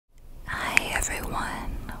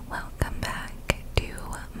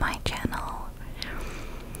channel.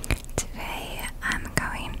 Today I'm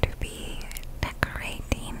going to be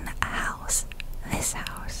decorating a house, this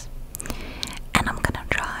house, and I'm gonna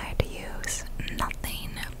try to use nothing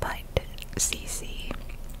but CC.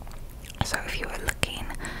 So if you are looking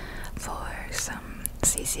for some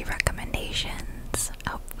CC recommendations,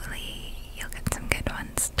 hopefully you'll get some good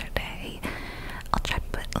ones today. I'll try to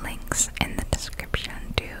put links in the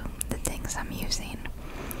description to the things I'm using.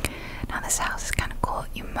 Now this house is kind of cool.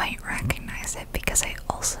 You might recognize it because I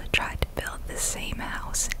also tried to build the same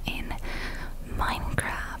house in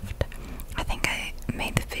Minecraft. I think I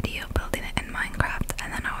made the video building it in Minecraft,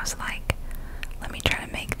 and then I was like, let me try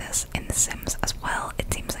to make this in The Sims as well.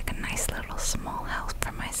 It seems like a nice little small house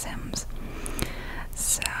for my Sims.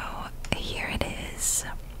 So here it is.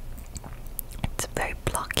 It's a very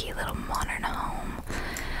blocky little modern home,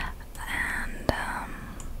 and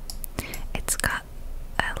it's got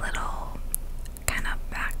a little kind of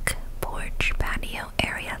back porch patio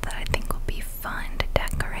area that I think will be fun to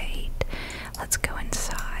decorate. Let's go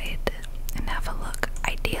inside and have a look.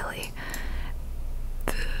 Ideally,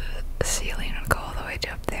 the ceiling would go all the way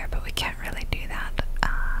up there, but we can't really do that.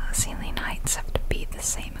 Ceiling heights have to be the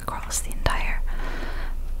same across the entire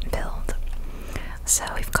build. So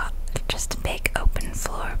we've got just a big open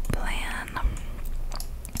floor plan.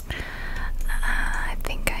 I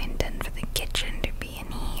think I intend for the kitchen to be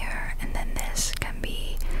in here, and then this can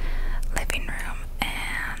be living room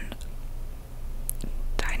and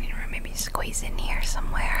dining room, maybe squeeze in here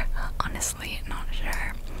somewhere. Honestly, not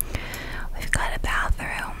sure. We've got a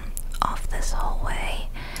bathroom off this hallway,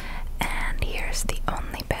 and here's the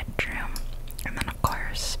only bedroom. And then of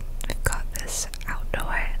course we've got this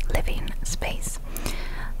outdoor living space.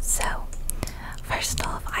 So first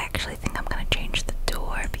off, I actually think I'm gonna change the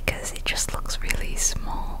door because it just looks really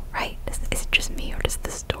small, right? Is it just me, or does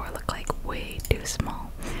this door look like way too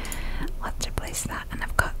small? Let's replace that, and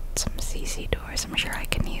I've got some CC doors I'm sure I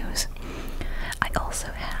can use. I also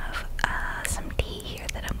have some tea here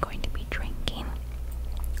that I'm going to be drinking.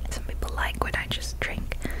 Some people like when I just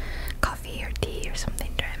drink coffee or tea or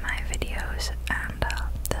something during my videos, and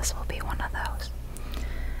this will be one of those.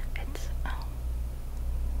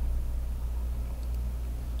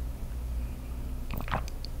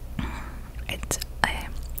 It's a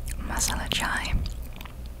masala chai,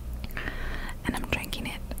 and I'm drinking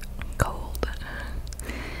it cold,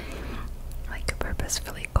 like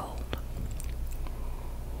purposefully cold.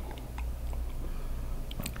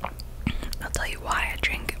 I'll tell you why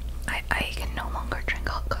I can no longer drink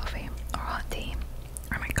hot coffee or hot tea,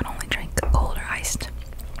 or I can only drink cold or iced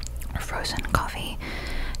or frozen coffee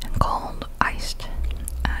and cold iced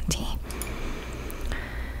tea.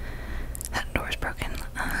 That door's broken.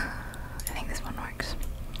 I think this one works.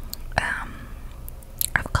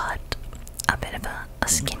 I've got a bit of a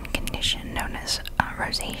skin condition known as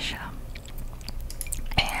rosacea,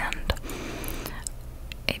 and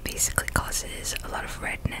it basically causes a lot of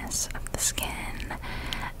redness of the skin,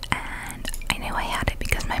 and I knew I had it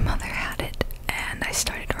because my mother had it, and I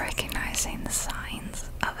started recognizing the signs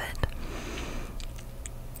of it.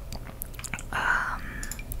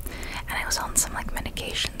 And I was on some like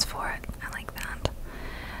medications for it. I like that.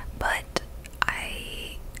 But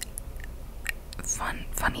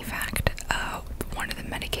funny fact, one of the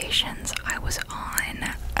medications I was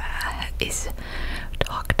on is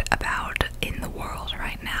talked about in the world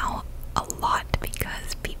right now a lot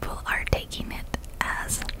because people are taking it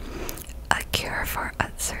as a cure for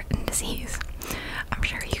a certain disease. I'm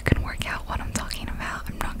sure you can work out what I'm talking about.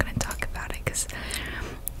 I'm not going to talk about it because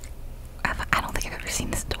I don't think I've ever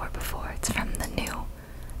seen this door before. It's from the new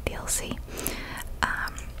DLC.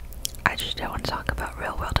 I just don't want to talk about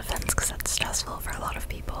real world events because that's stressful for a lot of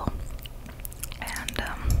people. And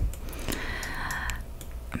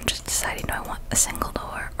I'm just deciding, do I want a single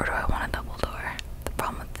door or do I want a double door? The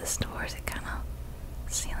problem with this door is it kind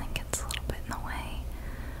of, ceiling gets a little bit in the way.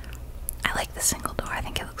 I like the single door. I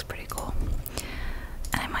think it looks pretty cool.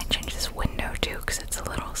 And I might change this window too because it's a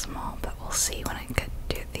little small, but we'll see when I get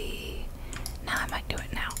to the... No, I might do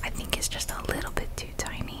it now. I think it's just a little bit too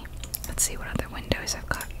tiny. Let's see what other windows I've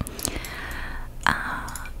got.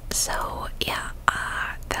 So yeah,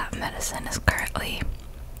 that medicine is currently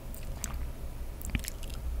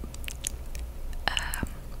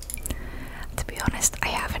to be honest, I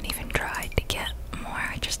haven't even tried to get more.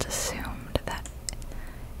 I just assumed that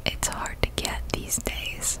it's hard to get these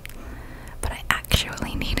days, but I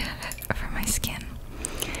actually need it for my skin.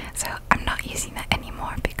 So I'm not using that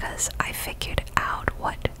anymore because I figured out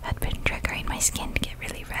what had been triggering my skin to get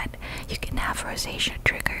really red. You can have rosacea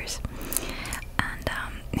triggers, and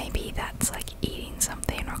maybe that's like eating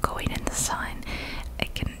something or going in the sun.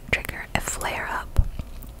 It can trigger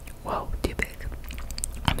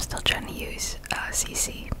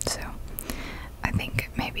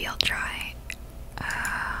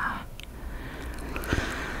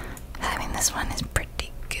This one is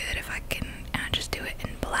pretty good if I can just do it in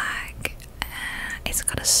black. It's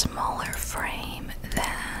got a smaller frame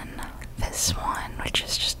than this one, which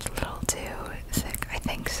is just a little too thick, I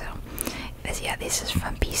think so. This is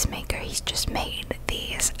from Peacemaker. He's just made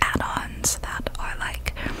these add-ons that are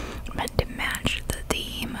like meant to match the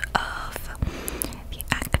theme of the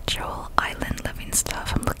actual island living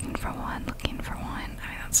stuff. I'm looking for one. I mean,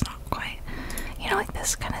 that's not quite, you know, like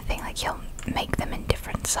this kind of thing. Like he'll make them in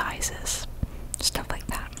different sizes, stuff like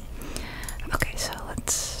that. Okay, so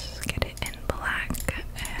let's get it in black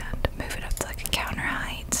and move it up to like a counter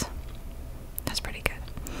height. That's pretty good.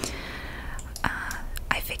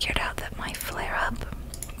 I figured out that my flare-up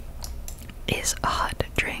is hot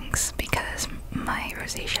drinks because my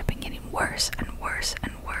rosacea have been getting worse and worse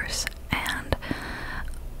and worse, and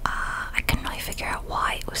I couldn't really figure out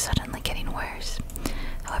why it was suddenly getting worse.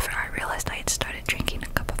 However, I realized I had started drinking a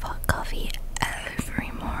cup of hot coffee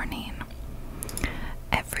every morning.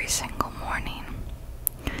 Every single morning.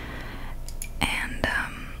 And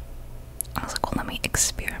I was like, well, let me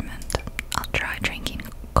experiment. I'll try drinking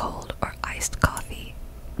cold or iced coffee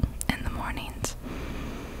in the mornings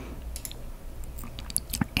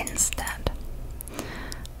instead.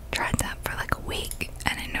 Tried that for like a week,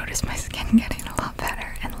 and I noticed my skin getting a lot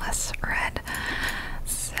better and less red.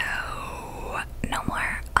 So no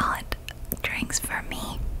more hot drinks for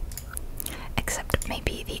me, except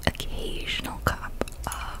maybe the occasional cup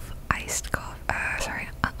of iced coffee,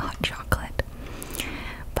 hot chocolate.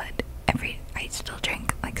 But I still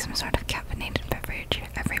drink like some sort of caffeinated beverage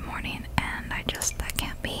every morning, and that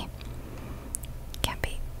can't be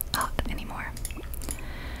hot anymore.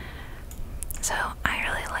 So I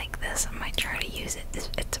really like this. I might try to use it.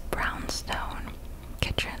 It's a brownstone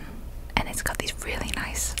kitchen, and it's got these really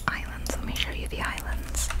nice islands. Let me show you the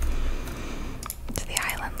islands. So the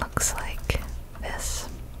island looks like this.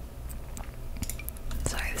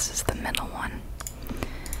 Sorry, this is the middle one.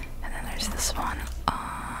 And then there's this one.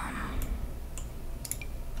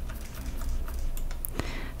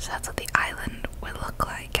 So that's what the island would look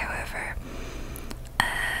like. However,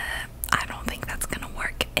 I don't think that's gonna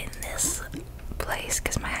work in this place,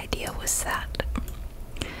 because my idea was that,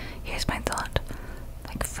 here's my thought,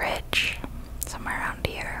 like fridge somewhere around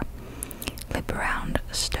here, lip around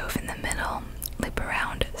stove in the middle, lip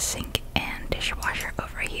around sink and dishwasher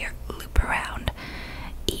over here, loop around,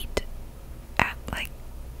 eat at like,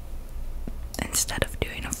 instead of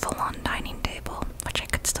doing a full-on dining table, which I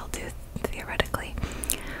could still do theoretically,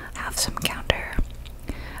 have some counter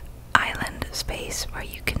island space where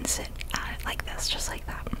you can sit at it like this, just like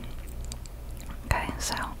that. Okay,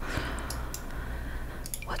 so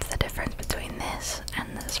what's the difference between this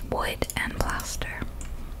and this wood and plaster?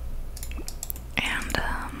 And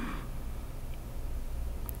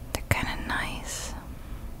they're kind of nice.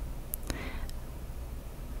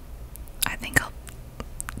 I think I'll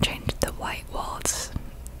change the white wall.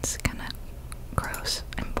 It's kind of gross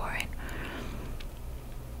and boring.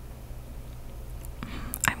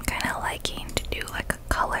 I'm kind of liking to do like a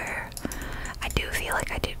color. I do feel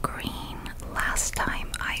like I did green last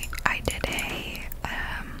time I did a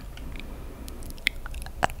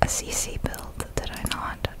CC build, did I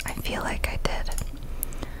not? I feel like I did.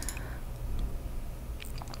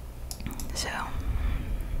 So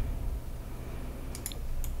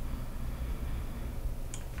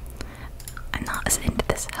I'm not as into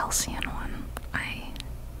this Halcyon one.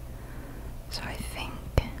 So I think,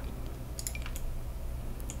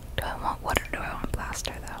 do I want wood or do I want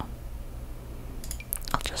plaster though?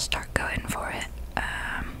 I'll just start going for it.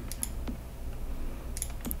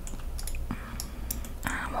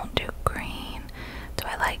 I won't do green. Do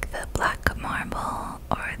I like the black marble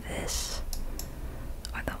or this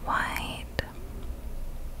or the white?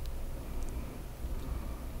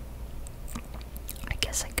 I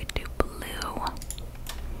guess I could do blue.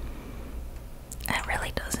 It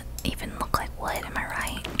really doesn't even look like wood, am I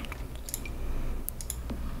right?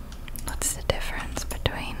 What's the difference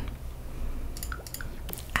between...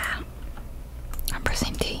 I'm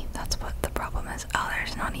pressing T. That's what the problem is. Oh,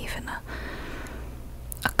 there's not even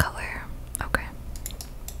a color. Okay.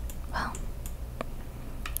 Well,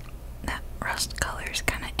 that rust color is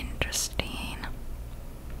kind of interesting.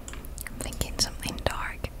 I'm thinking something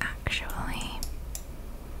dark, actually.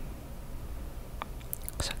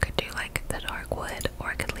 So I could do like the dark wood, or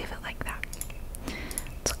I could leave it like that.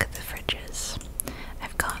 Let's look at the fridges.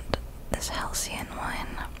 I've got this Halcyon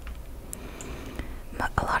one.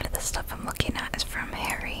 But a lot of the stuff I'm looking at is from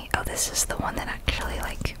Harry. Oh, this is the one that actually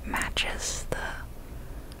like matches the...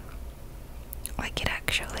 Like it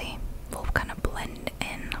actually will kind of blend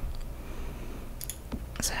in.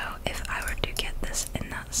 So if I were to get this in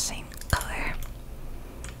that same color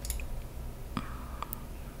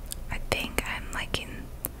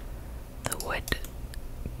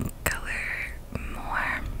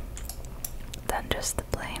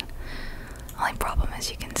bottom is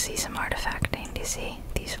you can see some artifacting. Do you see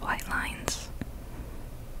these white lines?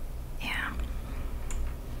 Yeah.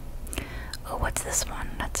 Oh, what's this one?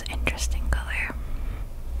 That's an interesting color.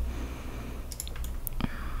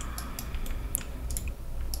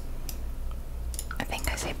 I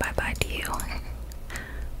think I say bye-bye to you.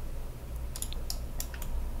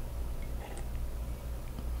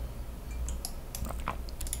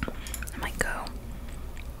 I might go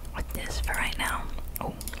with this for right now.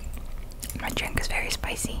 Oh, my drink is very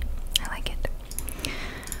spicy. I like it.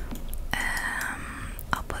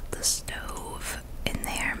 I'll put the stove in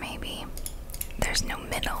there maybe. There's no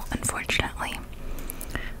middle, unfortunately.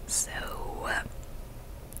 So,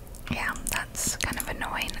 yeah, that's kind of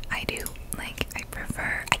annoying. I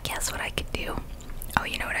prefer, I guess what I could do. Oh,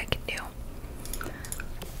 you know what I could do?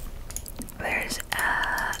 There's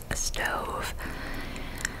a stove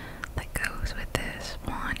that goes with this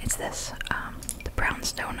one. It's this, the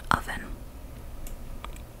brownstone oven.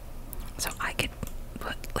 So I could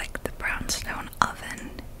put like the brownstone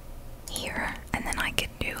oven here, and then I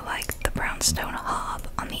could do like the brownstone hob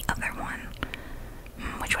on the other one.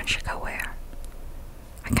 Which one should go where?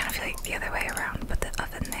 I kind of feel like the other way around. Put the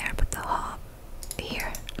oven there, put the hob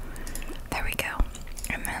here. There we go.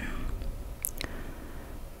 And then,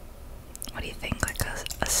 what do you think? Like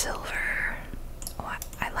a silver. Oh,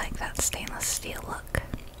 I like that stainless steel look.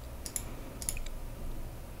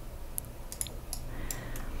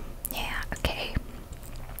 Yeah, okay.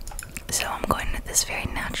 So I'm going with this very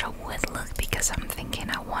natural wood look because I'm thinking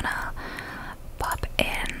I wanna pop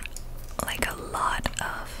in like a lot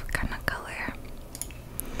of kind of color.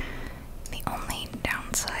 The only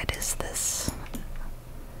downside is this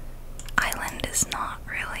island is not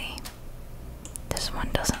really. This one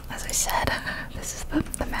doesn't, as I said, this is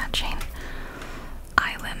the matching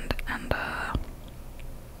island, and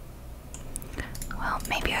well,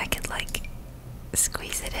 maybe I could like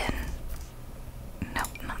squeeze it in.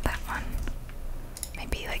 Nope, not that one.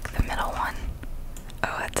 Maybe like the middle one.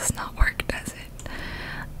 Oh, that does not work, does it?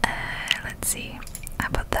 Let's see. How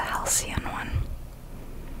about the halcyon one?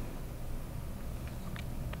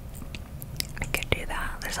 I could do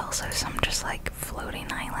that. There's also some just like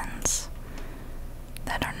floating islands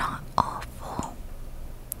that are not awful.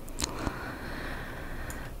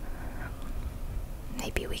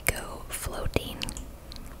 Maybe we go floating.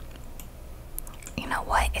 You know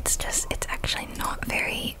what? It's actually not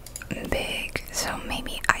very big, so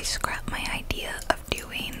maybe I scrap my idea of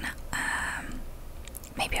doing,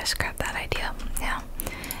 maybe I scrap that idea, yeah.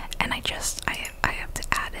 And I have to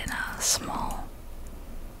add in a small,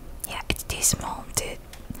 yeah, it's too small to,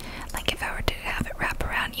 like if I were to have it wrap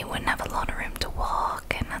around, you wouldn't have a lot of room to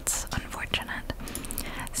walk, and that's unfortunate.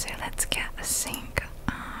 So let's get a sink.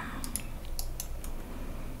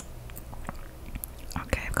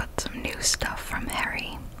 Okay, I've got some new stuff from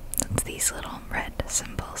Harry. That's these little red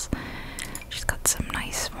symbols. She's got some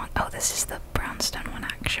nice one. Oh, this is the brownstone one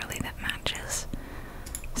actually that matches.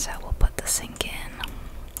 So we'll put the sink in,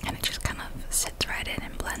 and it just kind of sits right in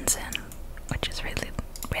and blends in, which is really,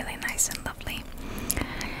 really nice and lovely.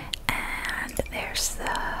 And here's the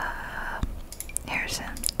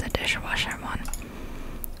dishwasher one.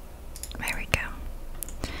 There we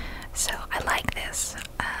go. So I like this.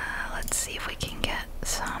 Let's see if we can get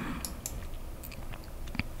some.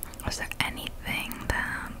 Was there anything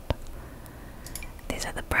that... These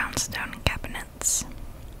are the brownstone cabinets.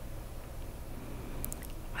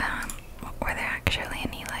 Were there actually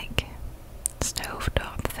any like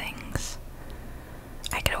stovetop things?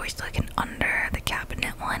 I could always look in under the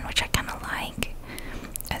cabinet one, which I kind of like,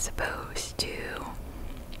 as opposed to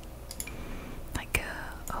like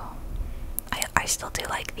oh, I still do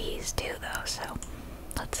like these too though. So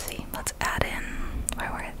let's see. Let's add in.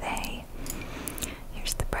 Where were they?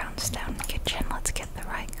 Here's the brownstone kitchen. Let's get the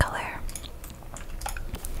right color.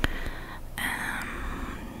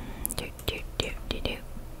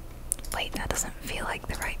 Wait, that doesn't feel like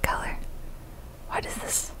the right color. What is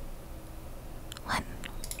this? What?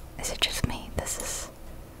 Is it just me?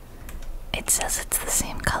 It says it's the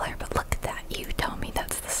same color, but look at that. You tell me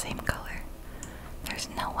that's the same color. There's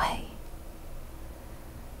no way.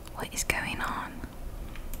 What is going on?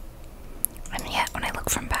 And yet, when I look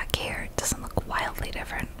from back here, it doesn't look wildly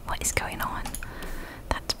different. What is going on?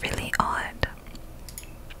 That's really odd.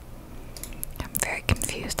 I'm very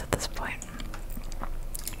confused at this point.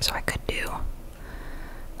 So I could do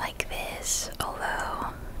like this, although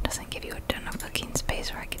it doesn't give you a ton of cooking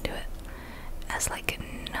space, or I could do it as like a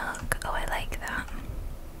nook. Oh, I like that.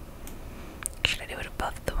 Should I do it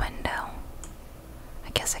above the window? I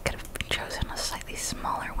guess I could have chosen a slightly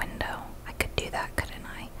smaller window. I could do that, couldn't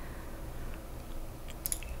I?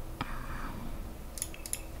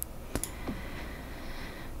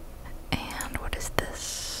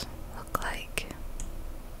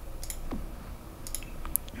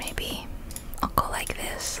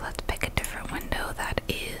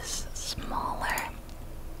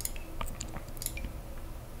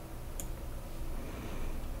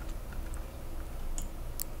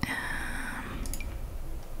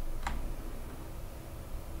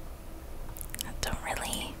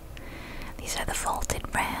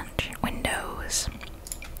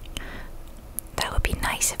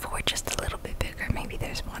 nice if it were just a little bit bigger. Maybe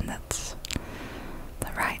there's one that's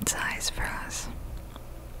the right size for us.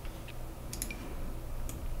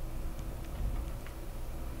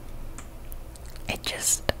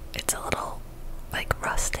 It's a little like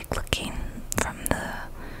rustic looking from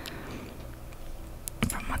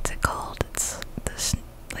what's it called? It's the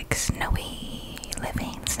like snowy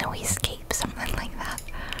living, snowy scape, something like that.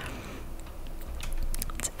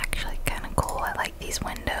 It's actually kind of cool. I like these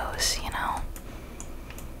windows, you know.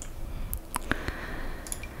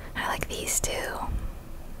 I like these too.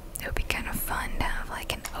 It would be kind of fun to have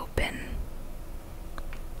like an open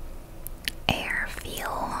air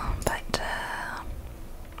feel, but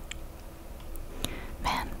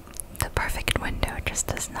man, the perfect window just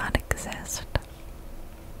does not exist.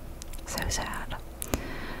 So sad.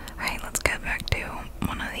 Alright, let's go back to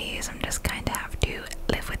one of these. I'm just kind of have to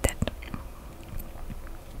live with it.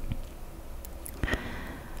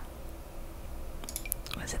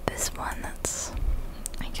 Was it this one that's...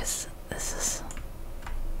 I guess this is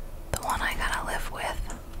the one I gotta live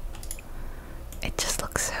with. It just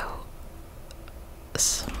looks so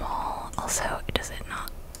small. Also, does it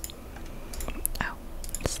not... Oh,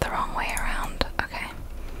 it's the wrong way around. Okay.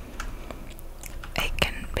 It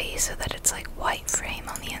can be so that it's like white frame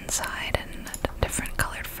on the inside and a different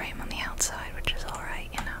colored frame on the outside, which is alright,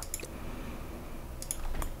 you know.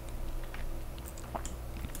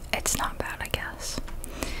 It's not bad, I guess.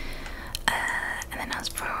 And then as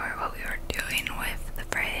for what we were doing with the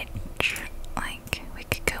fridge, like, we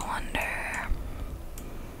could go under,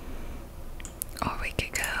 or we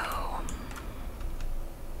could go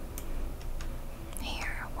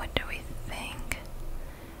here. What do we think?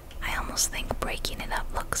 I almost think breaking it up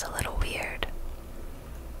looks a little weird.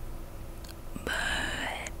 But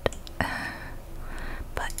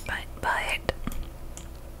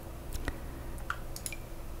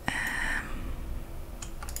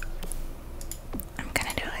I'm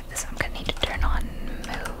gonna do it like this. I'm gonna need to turn on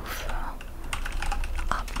move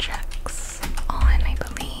objects on, I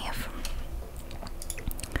believe.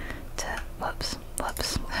 Whoops.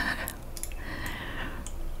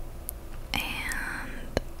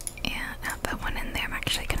 And yeah, add that one in there. I'm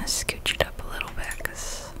actually gonna scooch it up a little bit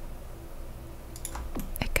because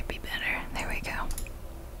it could be better. There we go.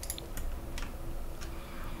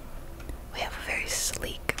 We have a very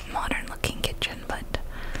sleek, modern looking kitchen, but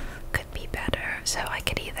could be better. So I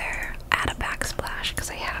could either add a backsplash, because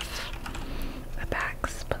I have a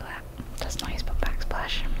backsplash. That's nice, but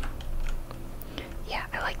backsplash. Yeah,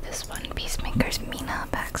 I like this one. Peacemaker's Mina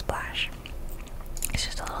backsplash. It's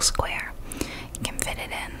just a little square. You can fit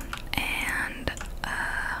it in, and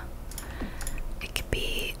it could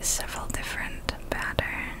be several different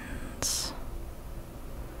patterns.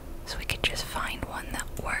 So we could just find one that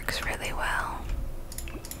works really well.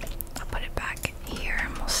 I'll put it back here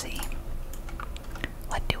and we'll see.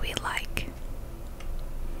 What do we like?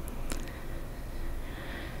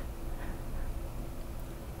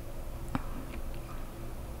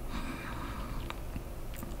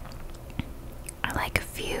 I like a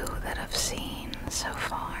few that I've seen so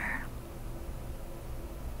far.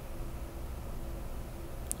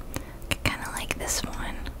 I kind of like this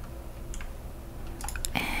one.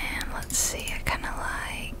 And let's see, I kind of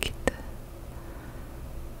liked...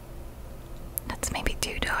 That's maybe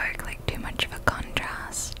too dark, like too much of a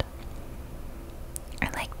contrast. I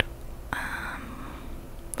liked,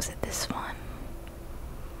 was it this one?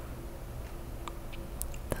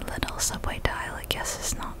 The little subway tile, I guess,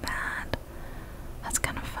 is not bad. That's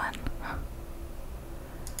kind of fun.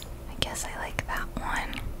 I guess I like that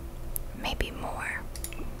one. Maybe more.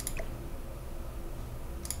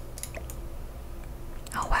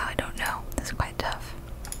 Oh wow, I don't know. This is quite tough.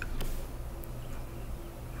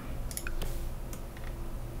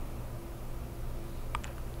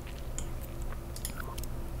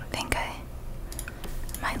 I think I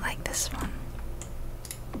might like this one.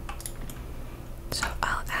 So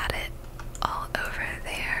I'll add it all over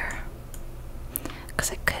there.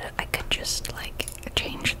 Because I could just like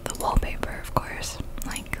change the wallpaper, of course.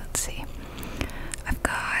 Like, let's see. I've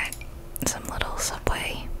got some little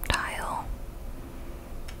subway tile,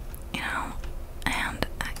 you know, and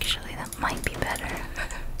actually that might be better.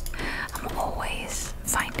 I'm always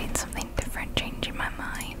finding something different, changing my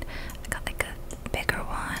mind. I got like a bigger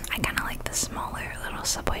one. I kind of like the smaller little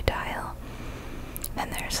subway tile. Then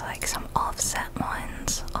there's like some offset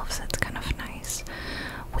ones. Offset's kind of nice.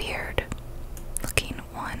 Weird looking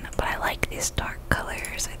one, but I like these dark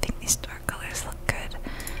colors. I think these dark colors look good.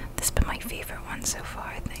 This has been my favorite one so far,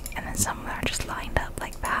 I think. And then some are just lined up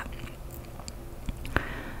like that.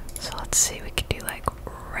 So let's see, we could do like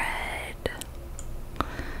red.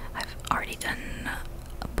 I've already done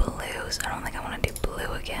blues. I don't think I want to do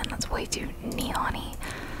blue again. That's way too neon-y.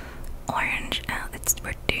 Orange.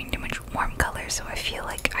 We're doing too much warm colors, so I feel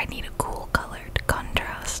like I need a cool colored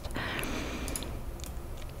contrast.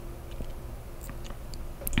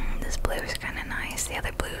 This blue is kind of nice. The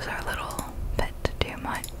other blues are a little bit too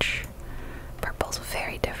much. Purple's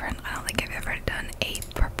very different. I don't think I've ever done a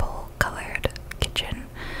purple colored kitchen.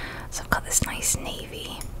 So I've got this nice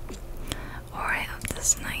navy, or I have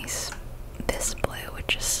this blue,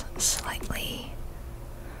 which is slightly,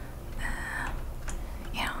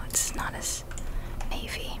 you know, it's not as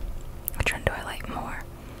navy. Which one do I like more?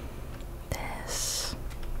 This.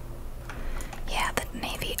 Yeah, the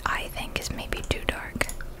navy I think is maybe too dark.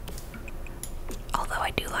 Although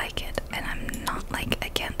I do like it, and I'm not like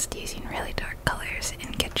against using really dark colors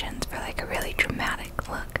in kitchens for like a really dramatic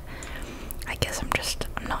look. I guess I'm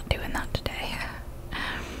not doing that today.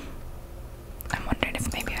 I'm wondering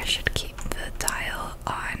if maybe I should keep the tile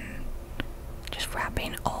on, just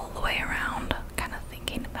wrapping all the way around, kind of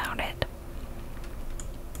thinking about it.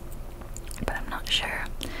 But I'm not sure.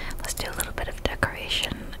 Let's do a little bit of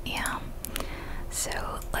decoration, yeah.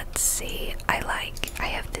 So let's see, I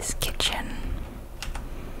have this kitchen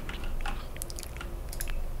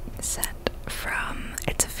set from,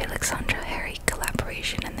 it's a Felixandra Harry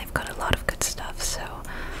collaboration, and they've got a lot of good stuff, so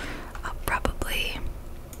I'll probably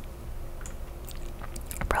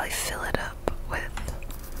fill it up with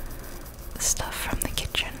stuff from the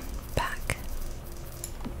kitchen back.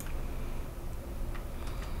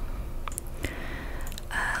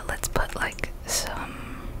 Let's put like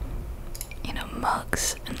some, you know,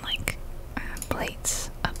 mugs and like plates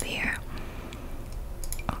up here.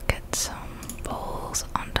 I'll get some bowls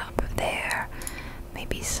on top of there,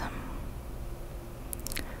 maybe some.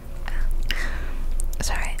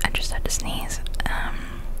 Sorry, I just had to sneeze. I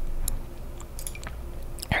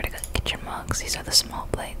already got kitchen mugs. These are the small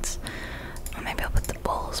plates. Or maybe I'll put the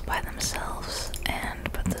bowls by themselves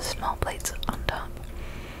and put the small plates on top.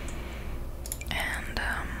 And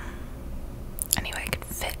anyway, I could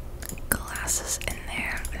fit glasses in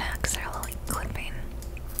there now because they're all like clipping,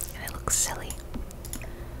 and it looks silly.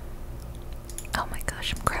 Oh my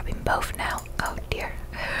gosh, I'm grabbing both now. Oh dear.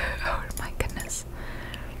 Oh my goodness.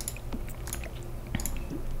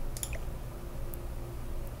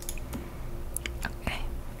 Okay.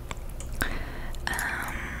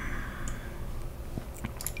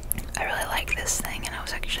 I really like this thing, and I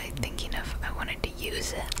was actually thinking if I wanted to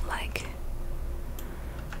use it like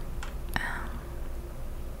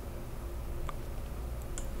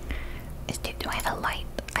do I have a light?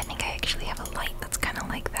 I think I actually have a light that's kind of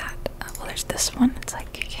like that. Well, there's this one. It's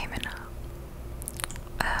like it came in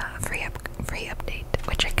a free update,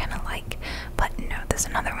 which I kind of like. But no, there's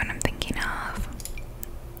another one I'm thinking of.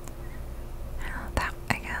 That,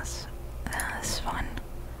 I guess. This one.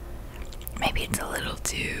 Maybe it's a little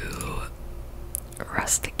too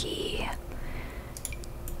rusticy.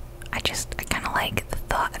 I kind of like the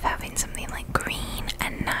thought of having something like green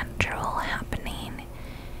and natural happening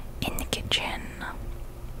in the kitchen.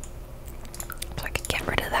 So I could get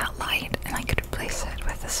rid of that light and I could replace it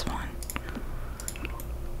with this one.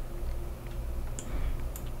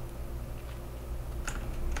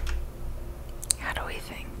 How do we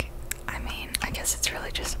think? I mean, I guess it's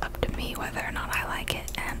really just up to me whether or not I like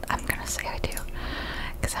it, and I'm gonna say I do.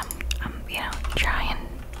 Because I'm, you know, trying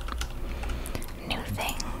new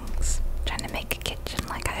things. Trying to make a kitchen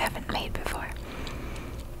like I haven't made before.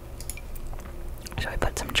 So we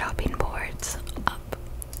put some chopping boards up,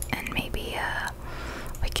 and maybe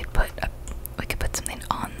we could put something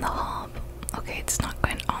on the hob. Okay, it's not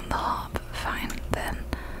going on the hob. Fine, then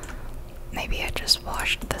maybe I just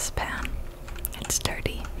washed this pan. It's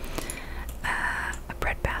dirty. A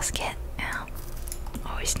bread basket. Yeah,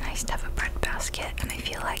 always nice to have a bread basket. And I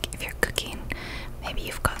feel like if you're cooking, maybe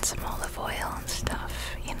you've got some olive oil and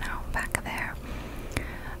stuff, you know, back there.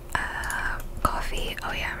 Coffee.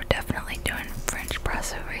 Oh yeah, we're definitely doing French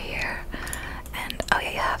press over here. And oh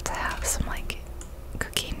yeah, you have to have some like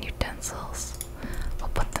cooking utensils. We'll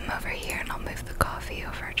put them over here, and I'll move the coffee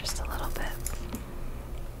over just a little bit.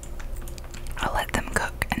 I'll let them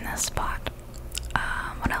cook in this spot.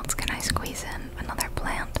 What else can I squeeze in? Another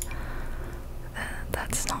plant?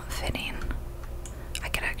 That's not fitting. I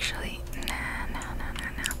could actually... No.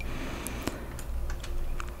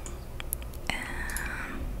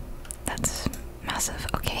 That's massive.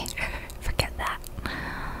 Okay, forget that.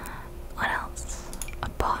 What else? A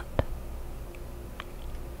pot.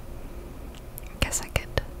 Guess I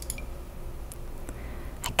could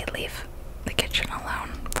leave the kitchen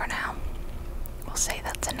alone for now. We'll say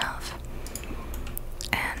that's enough.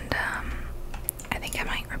 And I think I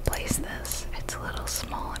might replace this. It's a little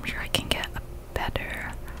small. I'm sure I can get a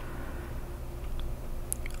better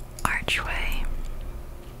archway.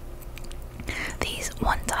 These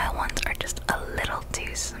one-tile ones are just a little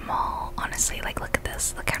too small, honestly. Like, look at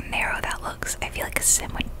this. Look how narrow that looks. I feel like a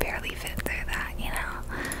sim would barely fit through that, you know?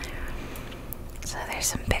 So there's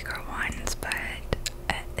some bigger ones, but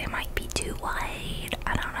they might be too wide.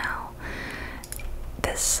 I don't know.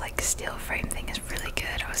 This, like, steel frame thing is really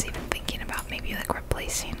good. I was even thinking about maybe, like,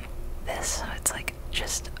 replacing this so it's, like,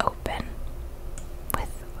 just open with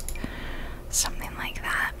something like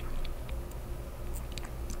that.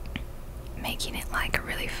 Making it like a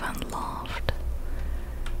really fun loft.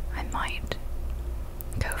 I might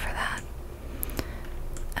go for that.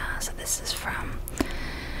 So this is from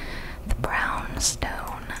the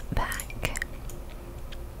brownstone pack.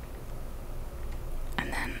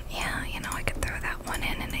 And then, yeah, you know, I could throw that one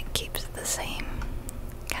in and it keeps the same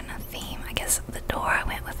kind of theme. I guess the door I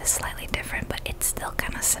went with is slightly different, but it's still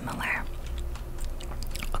kind of similar.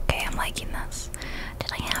 Okay, I'm liking this.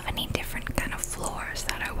 Did I have any different kind of floors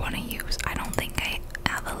that I want to use? I don't think I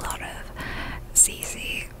have a lot of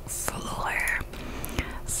CC floor.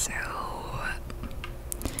 So,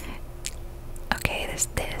 okay, there's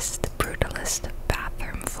this, the brutalist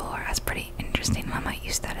bathroom floor. That's pretty interesting. I might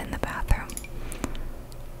use that in the bathroom.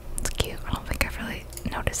 It's cute. I don't think I've really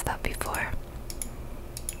noticed that before.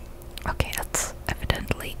 Okay, that's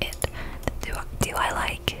evidently it. Do I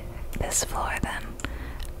like this floor then?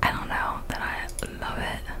 I don't know that I love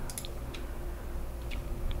it.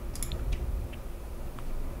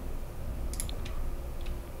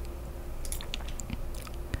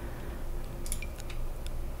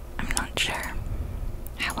 I'm not sure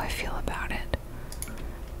how I feel about it.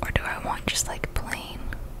 Or do I want just like plain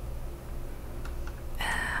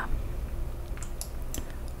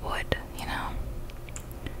wood, you know?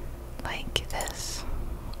 Like this.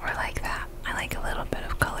 Or like that. I like a little bit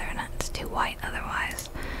of color in it. It's too white otherwise.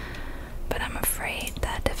 But I'm afraid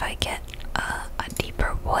that if I get a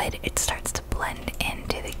deeper wood, it starts to blend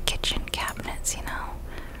into the kitchen cabinets, you know?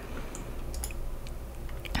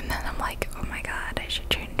 And then I'm like, oh my god, I should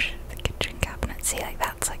change the kitchen cabinet. See, like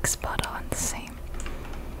that's like spot on the same.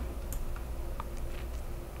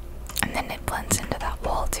 And then it blends into that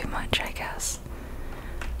wall too much, I guess.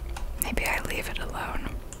 Maybe I leave it alone.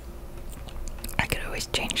 I could always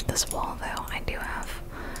change this wall though. I do have,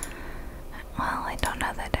 well, I don't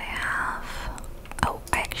know that I have. Oh,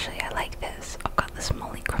 I like this. I've got this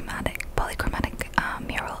polychromatic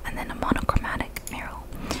mural and then a monochromatic mural.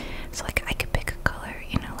 So like I could pick a color,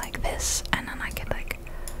 you know, like this, and then I could like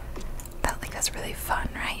that's really fun,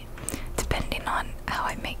 right? Depending on how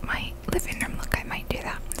I make my living room look, I might do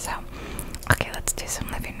that. So, okay, let's do some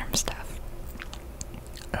living room stuff.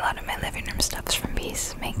 A lot of my living room stuff's from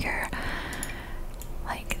Peacemaker,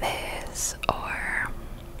 like this, or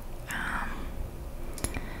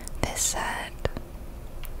this set.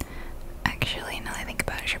 Actually, now that I think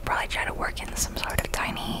about it, I should probably try to work in some sort of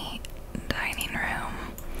tiny dining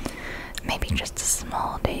room. Maybe just a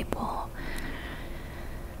small table.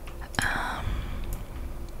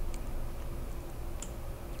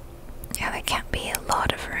 Yeah, there can't be a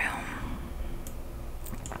lot of room.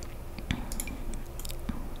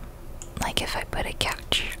 Like if I put a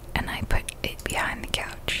couch and I put it behind the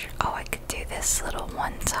couch. Oh, I could do this little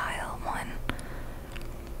one tile one.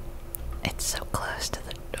 It's so close to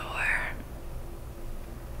the door.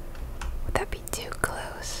 Would that be too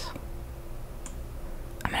close?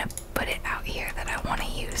 I'm gonna put it out here that I want to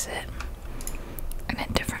use it in a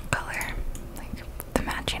different color, like the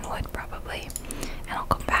matching wood probably. And I'll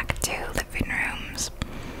go back to living rooms.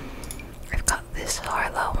 I've got this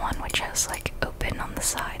Harlow one which has like open on the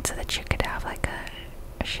side so that you could have like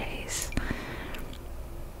a chaise.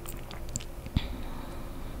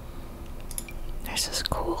 There's this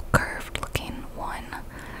cool curved looking one.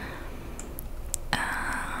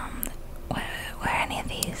 Were any of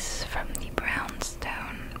these from the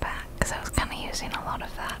brownstone pack? Because I was kind of using a lot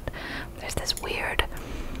of that. There's this weird,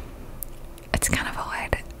 it's kind of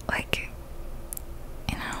odd, like,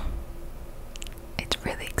 you know, it's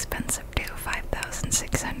really expensive too,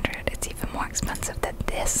 5,600. It's even more expensive than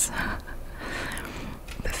this.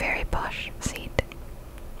 The very posh seat.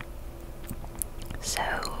 So,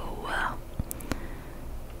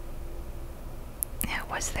 yeah,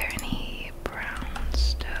 was there any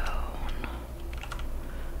brownstone?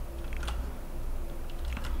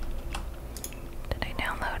 Did I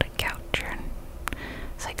download a couch?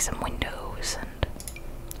 It's like some windows, and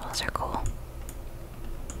those are cool.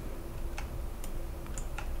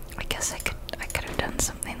 I guess I could have done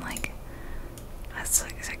something like that's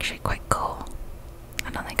actually quite cool.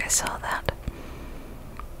 I don't think I saw that.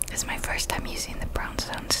 This is my first time using the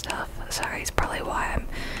brownstone stuff. Sorry, it's probably why I'm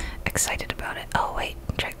excited about it. Oh wait,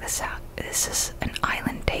 check this out. This is an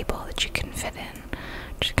island table that you can fit in,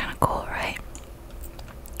 which is kind of cool, right?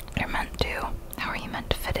 You're meant to. How are you meant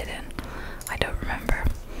to fit it in? I don't remember.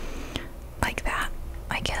 Like that,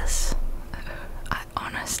 I guess. I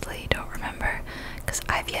honestly don't remember, because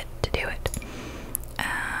I've yet to do it.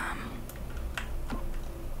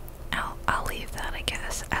 I'll leave that, I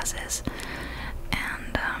guess, as is.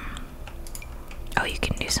 And, oh, you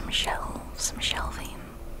can do some shelving.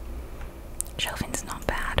 Shelving's not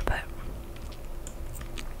bad, but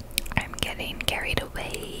I'm getting carried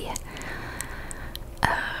away.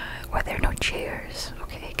 Were there no chairs?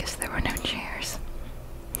 Okay, I guess there were no chairs.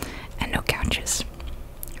 And no couches.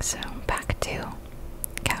 So, back to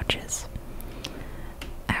couches.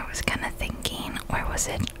 I was kind of thinking, where was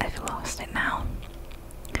it? I've lost it now.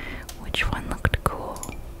 Which one looked cool?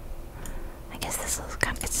 I guess this looks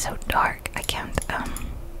kind of, it's so dark, I can't,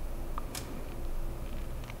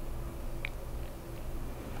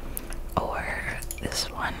 or this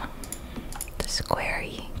one, the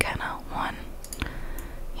squarey kind of one,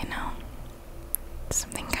 you know,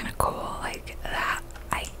 something kind of cool like that.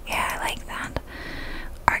 Yeah, I like that.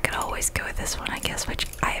 Or I could always go with this one, I guess, which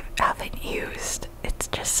I haven't used. It's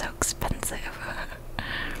just so expensive.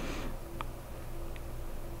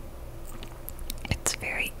 It's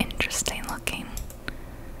very interesting looking.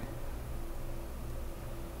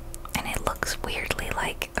 And it looks weirdly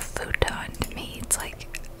like a futon to me. It's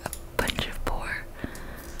like a bunch of poor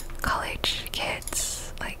college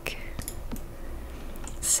kids, like,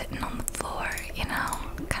 sitting on the floor, you know,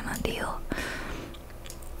 kind of deal.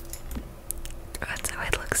 That's how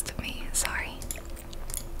it looks to me, sorry.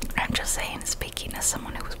 I'm just saying, speaking as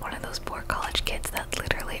someone who was one of those poor college kids that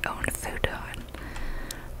literally owned a futon.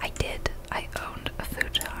 I owned a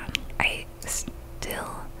futon. I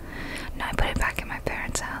still, no, I put it back in my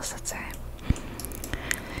parents' house, let's say.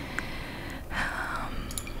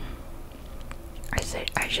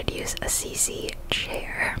 I should use a CC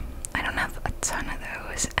chair. I don't have a ton of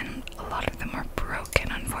those, and a lot of them are broken,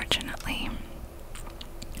 unfortunately.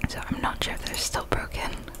 So I'm not sure if they're still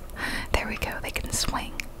broken. There we go, they can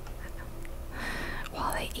swing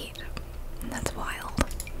while they eat. That's wild.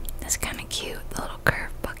 It's kind of cute, the little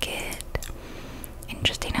curved bucket.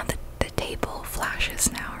 Interesting how the table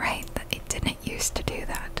flashes now, right? It didn't used to do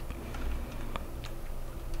that.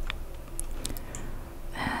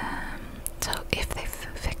 So if they've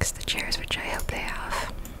fixed the chairs, which I hope they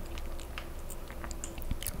have.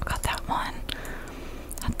 Got that one.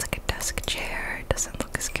 That's like a desk chair. It doesn't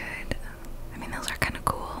look as good. I mean, those are kind of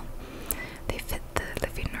cool. They fit the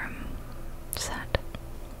living room set.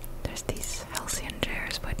 There's these halcyon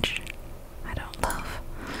chairs, which I don't love.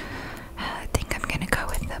 I think I'm gonna go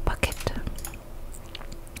with the bucket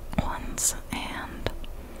ones. And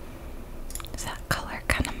does that color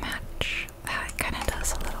kind of match? It kind of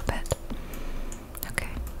does a little bit. Okay.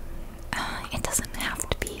 It doesn't have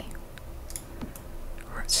to be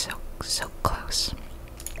so close.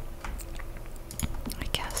 I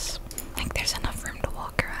guess. Like, there's enough room to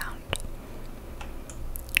walk around.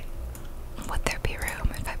 Would there be room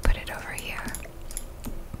if I put it over here?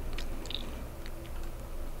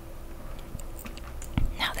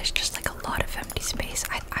 Now there's just like a lot of empty space.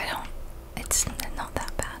 I don't, it's not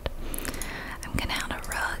that bad. I'm gonna add a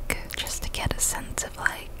rug just to get a sense of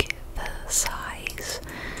like the size.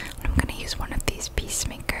 I'm gonna use one of these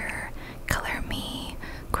Peacemaker, color me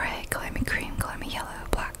gray, color me cream, color me yellow,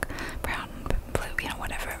 black, brown, blue, you know,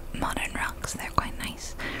 whatever modern rugs. They're quite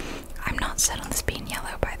nice. I'm not set on this being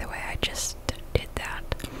yellow, by the way. I just did that.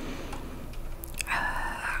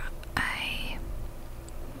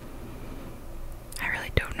 I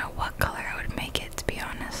really don't know what color I would make it, to be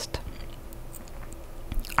honest.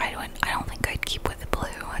 I don't think I'd keep with the blue.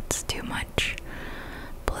 It's too much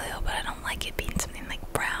blue, but I don't like it being something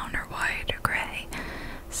like brown or white or gray.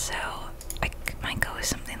 So I might go with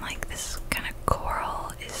something like this kind of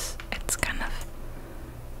coral. It's kind of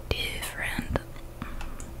different.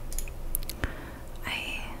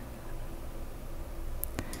 I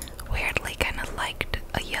weirdly kind of liked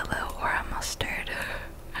a yellow or a mustard.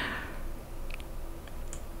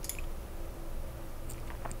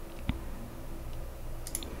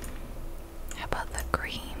 How about the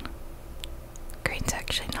green? Green's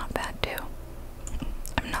actually not bad too.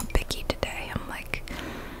 I'm not picky today.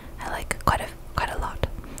 I like quite a lot.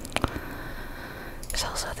 There's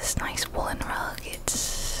also this nice woolen rug.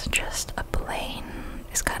 It's just a plain.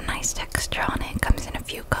 It's got a nice texture on it. Comes in a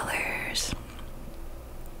few colors.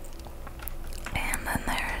 And then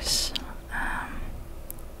there's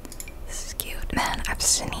this is cute. Man, I've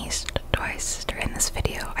sneezed twice during this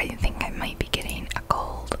video. I think I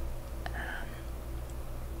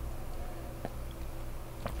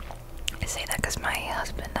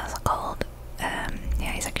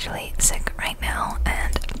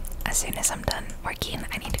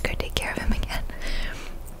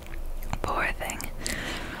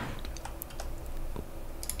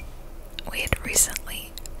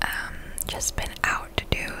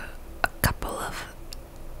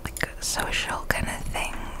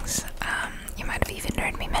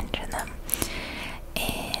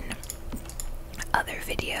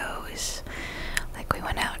videos. Like, we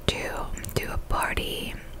went out to do a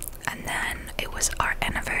party, and then it was our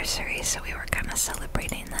anniversary, so we were kind of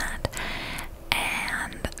celebrating that.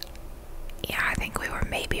 And yeah, I think we were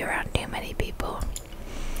maybe around too many people.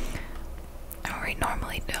 And we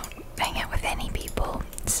normally don't hang out with any people,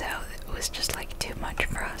 so it was just like too much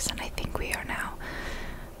for us, and I think we are now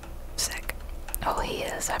sick. Oh, he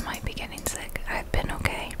is. I might be getting sick. I've been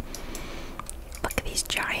okay. Look at these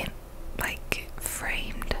giant, like,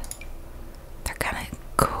 framed. They're kind of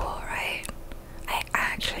cool, right? I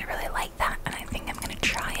actually really like that, and I think I'm gonna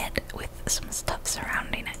try it with some stuff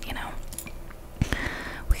surrounding it, you know?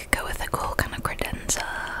 We could go with a cool kind of credenza,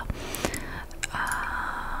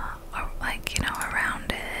 or like, you know,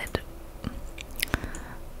 around it.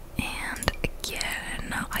 And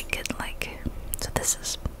again, I could like, so this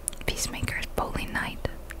is Peacemaker's Bowling Night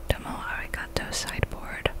Demo Arigato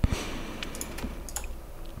sideboard.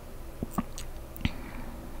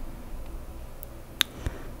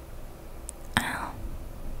 Oh,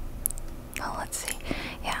 well, let's see.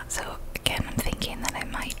 Yeah, so again, I'm thinking that I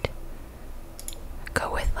might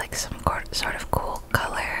go with like some sort of cool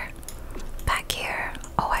color back here.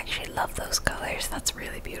 Oh, I actually love those colors. That's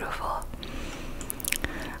really beautiful.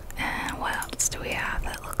 And what else do we have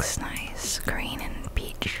that looks nice? Green and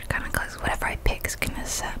peach kind of colors. Whatever I pick is gonna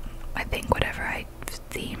set, I think, whatever I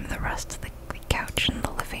theme the rest of the couch and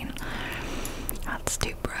the living. That's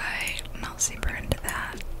too bright. I'm not super into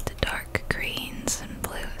that. The dark greens and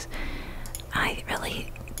blues. I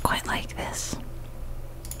really quite like this.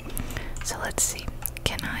 So let's see.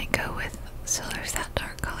 Can I go with, so there's that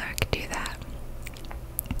dark color, I could do that.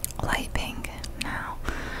 Light pink now.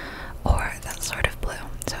 Or that sort of blue.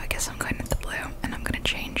 So I guess I'm going with the blue, and I'm gonna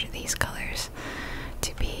change these colors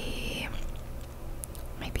to be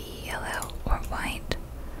maybe yellow or white.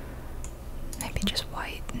 Maybe just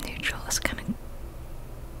white, neutral. This kind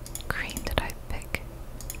of green did I pick?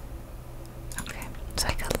 Okay, it's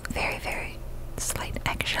like a very, very slight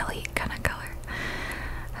eggshell-y kind of color.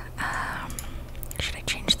 Should I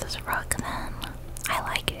change this rug then? I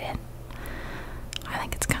like it. I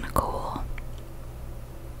think it's kind of cool.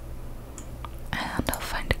 And I'll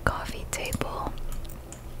find a coffee table.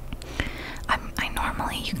 I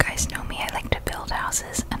normally, you guys know me, I like to build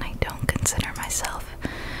houses, and I don't consider myself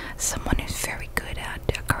someone who's very good at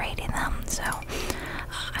decorating them, so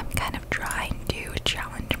I'm kind of trying to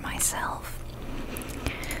challenge myself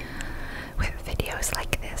with videos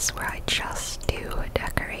like this where I just do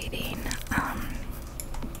decorating.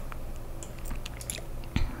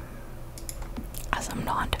 As I'm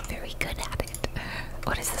not very good at it.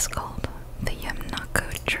 What is this called? The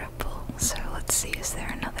Yanako triple. So let's see, is there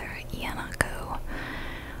another Yanako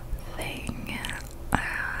thing?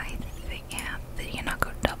 I think, yeah, the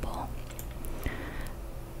Yanako double.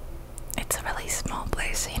 It's a really small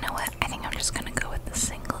place, so you know what? I think I'm just gonna go with the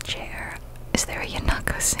single chair. Is there a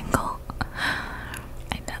Yanako single?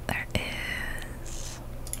 I bet there is.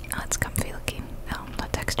 Oh, it's comfy looking. Oh, the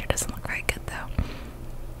texture doesn't look very good though.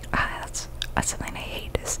 That's something I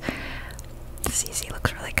hate, is the CC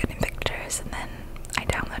looks really good in pictures, and then I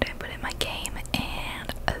download it and put it in my game,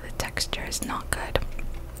 and the texture is not good.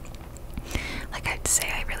 Like, I'd say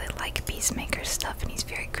I really like Peacemaker's stuff, and he's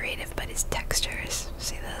very creative, but his textures,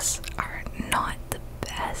 see this, are not the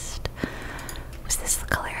best. Was this the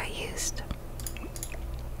color I used?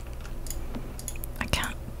 I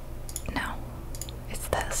can't. No, it's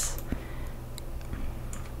this.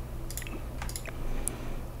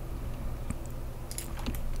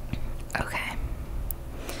 Okay.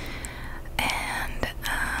 And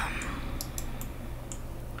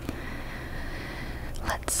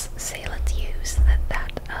let's say, let's use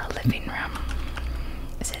that living room.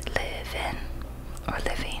 Is it live in or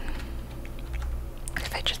living?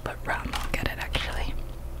 If I just put room, I'll get it actually.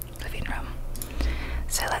 Living room.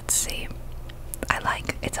 So let's see. I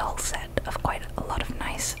like, it's a whole set of quite a lot of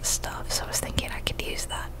nice stuff, so I was thinking I could use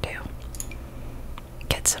that too.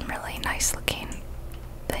 Get some really nice looking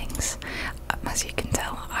things. As you can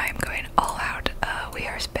tell, I'm going all out. We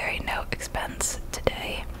are sparing no expense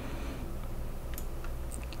today.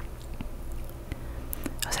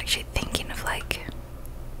 I was actually thinking of like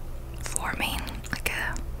forming like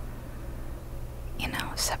a, you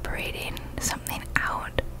know, separating something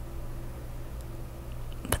out,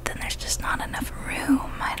 but then there's just not enough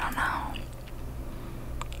room. I don't know.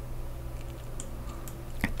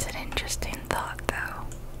 It's an interesting thought though.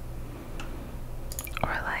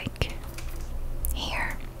 Or like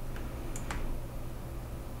here.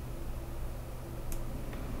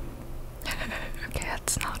 Okay,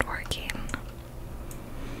 that's not working.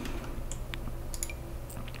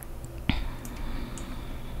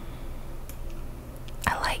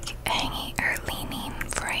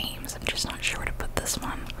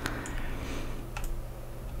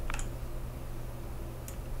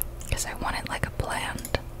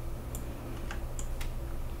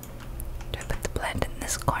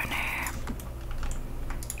 this corner.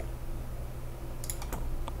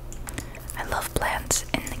 I love plants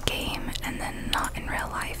in the game and then not in real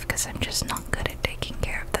life because I'm just not good at taking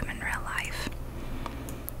care of them in real life.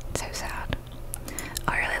 So sad.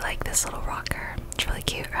 I really like this little rocker. It's really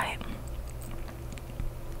cute, right?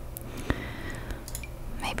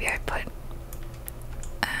 Maybe I put,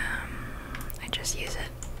 I just use it.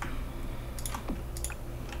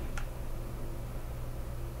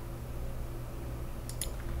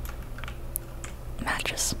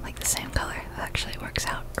 Matches like the same color. That actually works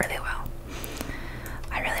out really well.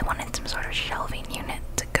 I really wanted some sort of shelving unit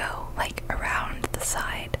to go like around the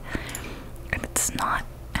side, and it's not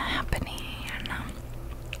happening.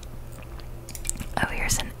 Oh,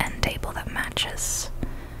 here's an end table that matches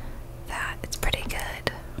that. It's pretty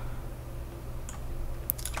good.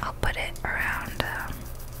 I'll put it around.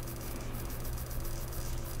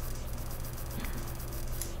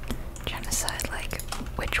 Trying to decide like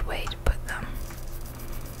which way to put them.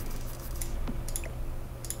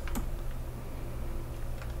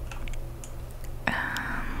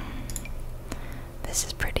 This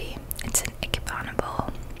is pretty. It's an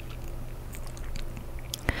Ikebana.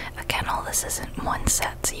 Again, all this isn't one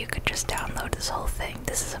set, so you could just download this whole thing.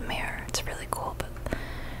 This is a mirror. It's really cool, but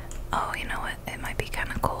oh, you know what? It might be kind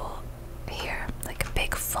of cool here, like a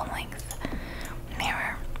big full-length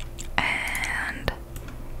mirror, and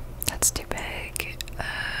that's too big.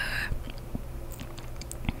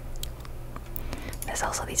 There's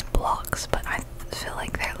also these blocks, but I feel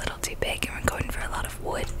like they're a little too big, and we're going for a lot of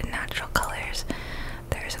wood and natural colors.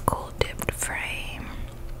 There's a cool dipped frame.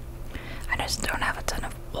 I just don't have a ton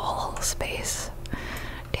of wall space,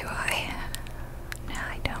 do I? No,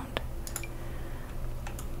 I don't.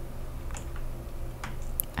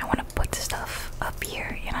 I want to put stuff up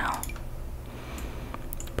here, you know?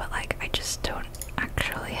 But like, I just don't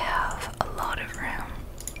actually have a lot of room.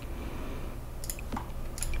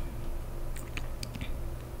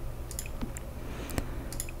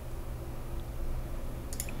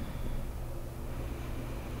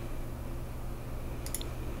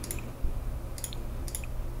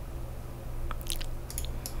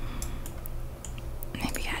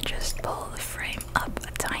 Maybe I just pull the frame up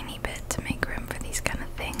a tiny bit to make room for these kind of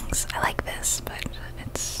things. I like this, but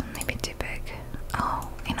it's maybe too big. Oh,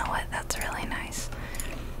 you know what? That's really nice.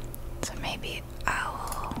 So maybe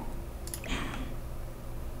I'll...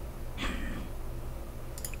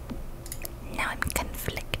 Now I'm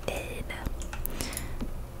conflicted.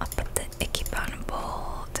 I'll put the Ikebana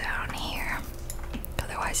bowl down here.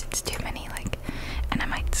 Otherwise it's too many, like... And I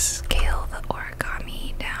might scale the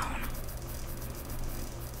origami down.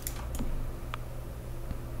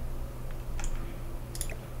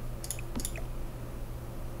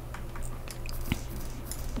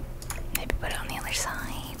 Maybe put it on the other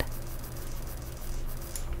side.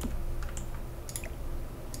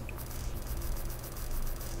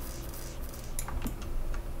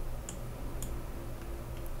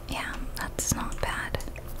 Yeah, that's not bad.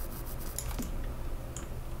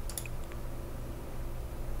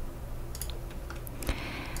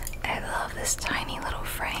 I love this tiny little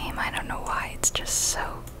frame. I don't know why, it's just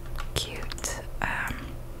so cute. I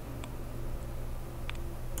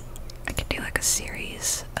could do like a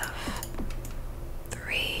series of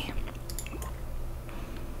 3.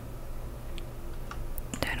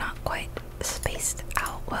 They're not quite spaced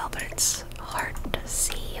out well, but it's hard to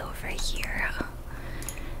see over here.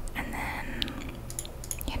 And then,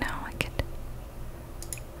 you know, I could...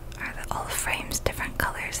 Are all the frames different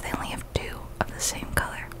colors? They only have 2 of the same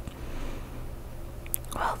color.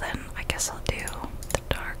 Well then, I guess I'll do the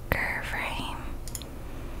darker frame.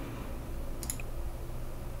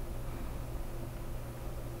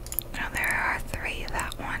 Oh, there are 3,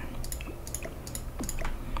 that one.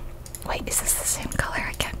 Wait, is this the same color?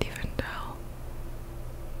 I can't even tell.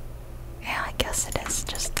 Yeah, I guess it is,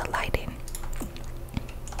 just the lighting.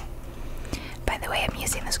 By the way, I'm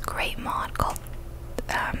using this great mod called,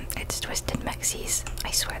 it's Twisted Mexies.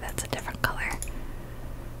 I swear that's a different color.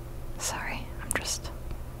 Sorry, I'm just...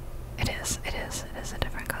 It is a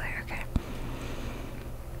different color, okay.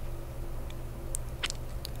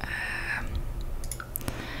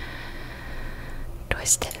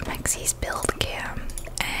 Twisted Mexies build cam,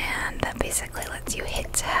 and that basically lets you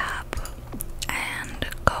hit tab and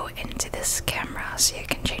go into this camera, so you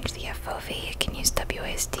can change the FOV. You can use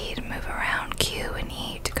WASD to move around, Q and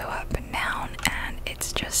E to go up and down, and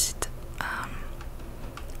it's just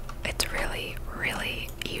it's really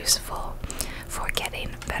useful for getting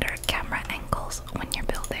better camera angles when you're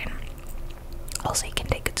building. Also, you can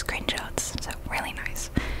take good screenshots, so really nice.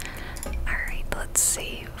 Alright, let's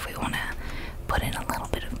see if we want to put in a little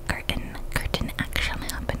bit of curtain action.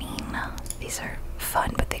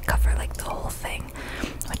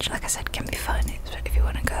 said, can be fun if you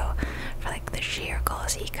want to go for like the sheer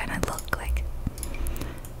gauzy kind of look, like,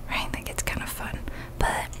 right? Like it's kind of fun,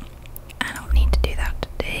 but I don't need to do that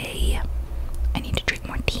today. I need to drink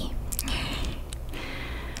more tea.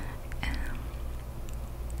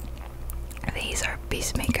 These are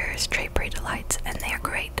Peacemakers Drapery Delights, and they are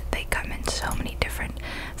great. They come in so many different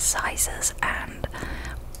sizes and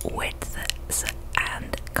widths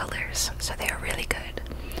and colors, so they are really good.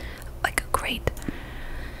 Like a great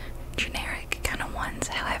generic kind of ones.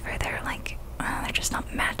 However, they're like they're just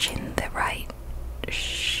not matching the right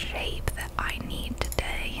shape that I need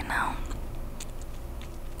today, you know.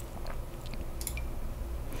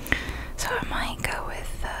 So I might go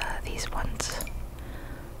with these ones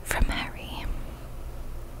from Harry.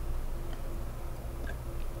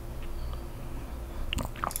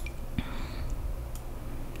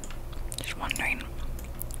 Just wondering,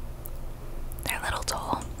 they're a little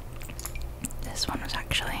tall. This one was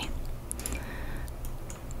actually,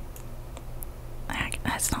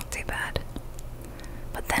 that's not too bad.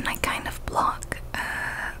 But then I kind of block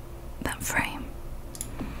that frame.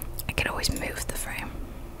 I could always move the frame.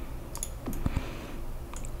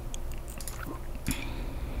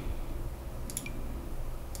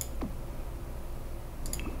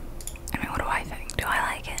 I mean, what do I think? Do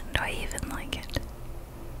I like it? Do I even like it?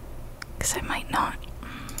 Because I might not.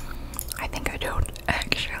 I think I don't,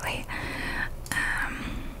 actually.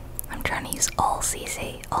 I'm trying to use all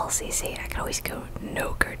CC. All CC. I could always go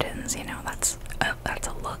no curtains, you know, that's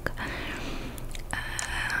a look.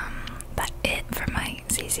 But it for my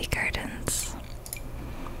CC curtains.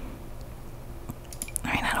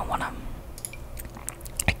 I mean, I don't want to.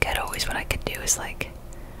 I could always, what I could do is like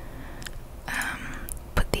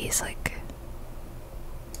put these like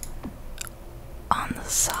on the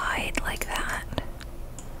side like that.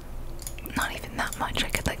 Not even that much. I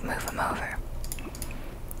could like move them over.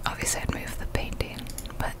 Obviously I'd move the painting,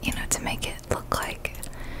 but you know, to make it look like,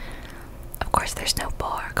 of course there's no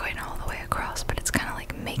bar going all the way across, but it's kind of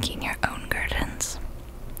like making your own curtains.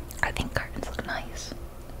 I think curtains look nice.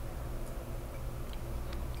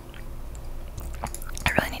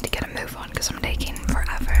 I really need to get a move on because I'm taking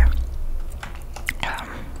forever.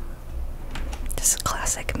 This is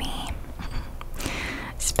classic me.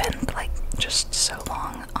 Spend like just so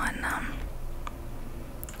long on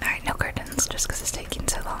alright, no curtains just because it's taking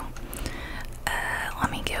so long. Let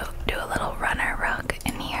me go do a little runner rug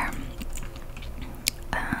in here.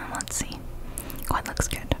 Let's see. Oh, it looks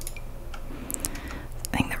good.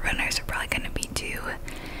 I think the runners are probably going to be too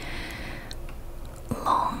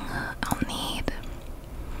long. I'll need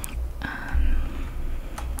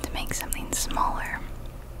to make something smaller.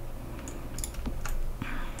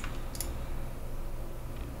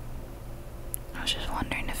 I was just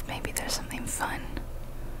wondering if maybe there's something fun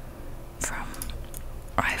from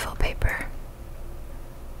Rifle Paper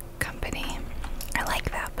Company. I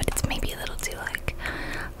like that, but it's maybe a little too like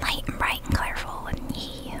light and bright and colorful and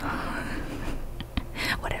yee.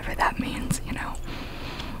 Whatever that means, you know.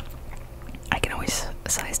 I can always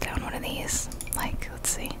size down one of these. Like, let's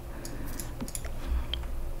see.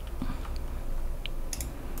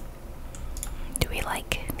 Do we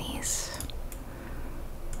like these?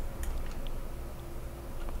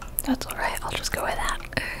 That's alright, I'll just go with that.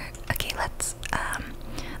 Okay, let's,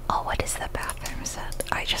 oh, what is the bathroom set?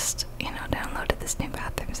 I just, you know, downloaded this new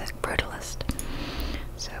bathroom set, Brutalist.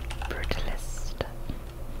 So, Brutalist.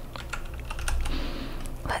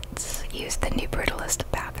 Let's use the new Brutalist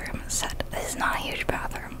bathroom set. This is not a huge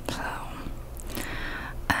bathroom, so,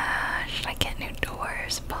 should I get new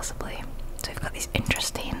doors? Possibly. So we've got these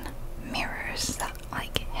interesting mirrors that,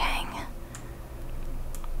 like, hang.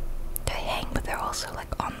 They hang, but they're also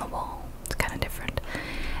like on the wall. It's kind of different.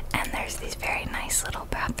 And there's these very nice little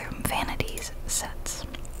bathroom vanities sets.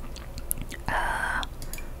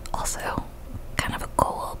 Also, kind of a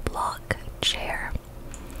gold block chair.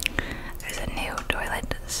 There's a new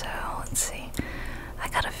toilet, so let's see. I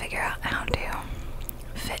gotta figure out how to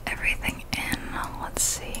fit everything in. Let's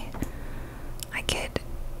see. I could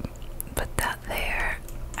put that there,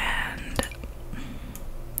 and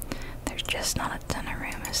there's just not a ton of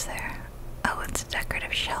room, is there? Oh, it's a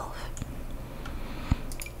decorative shelf.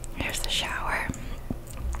 Here's the shower.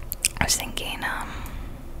 I was thinking, I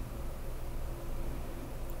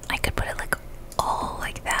could put it like all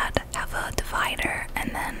like that, have a divider,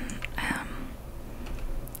 and then,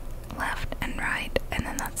 left and right, and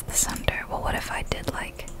then that's the center. Well, what if I did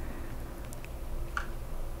like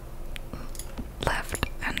left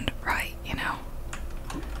and right, you know?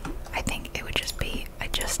 I think it would just be, I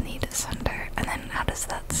just need a center. And then how does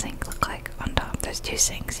that sink look like on top? There's two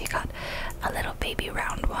sinks. You got a little baby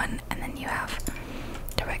round one, and then you have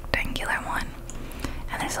a rectangular one.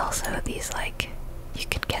 And there's also these, like, you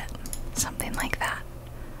could get something like that.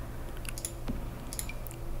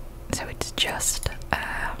 So it's just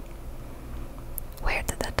weird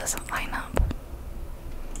that that doesn't line up.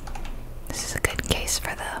 This is a good case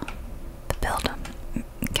for the build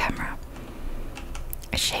camera.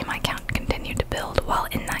 A shame I can't continue to build while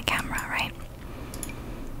in that camera, right?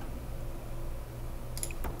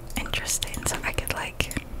 Interesting. So I could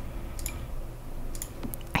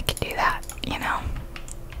do that, you know?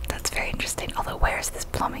 That's very interesting. Although, where's this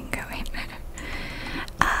plumbing going?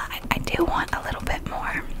 I do want a little bit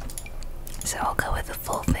more. So I'll go with the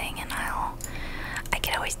full thing, and I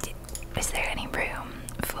could always do, is there any room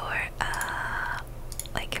for,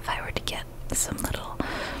 like if I were to get some little,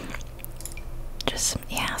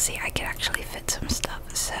 yeah, see, I could actually fit some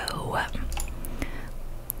stuff. So,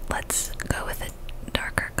 let's go with a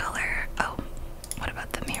darker color. Oh, what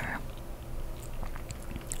about the mirror?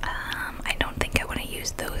 I don't think I want to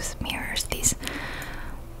use those mirrors. These,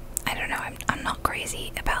 I don't know, I'm not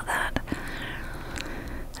crazy about that.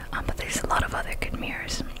 But there's a lot of other good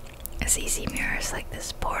mirrors. CC mirrors like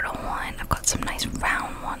this portal one. I've got some nice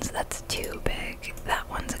round ones. That's too big. That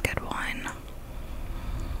one's a good one.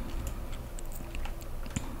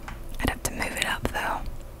 I'd have to move it up though.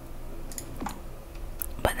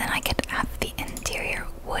 But then I could have the interior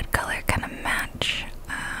wood color kind of match.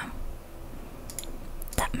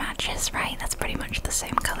 That matches, right? That's pretty much the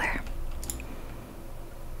same color.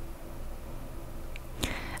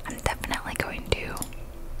 I'm definitely going to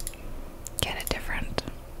get a different,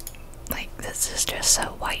 like, this is just so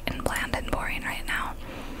white and bland and boring right now.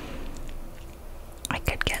 I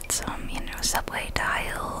could get some, you know, subway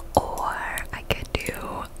tile, or I could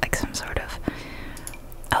do like some sort of,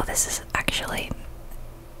 oh, this is actually,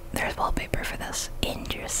 there's wallpaper for this.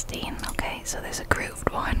 Interesting. Okay, so there's a grooved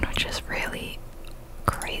one, which is really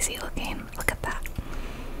crazy looking. Look at that.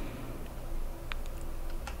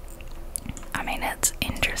 I mean, it's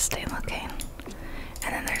interesting looking.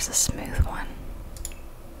 And then there's a smooth one.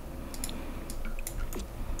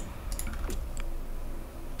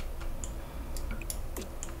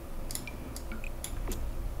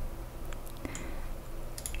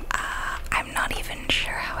 I'm not even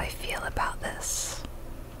sure how I feel about this,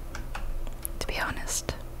 to be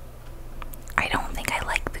honest. I don't think I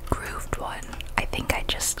like the grooved one. I think I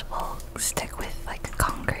just will stick with like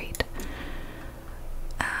concrete.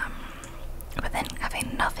 But then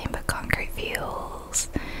having nothing but concrete feels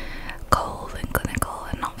cold and clinical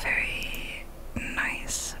and not very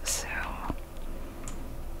nice. So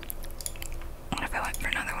what if I went for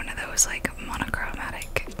another one of those like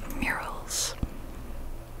monochromatic murals?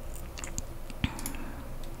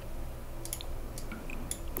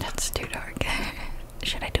 That's too dark.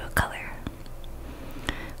 Should I do a color?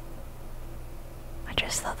 I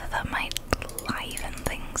just thought that that might liven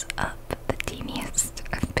things up the teeniest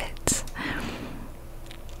of bits.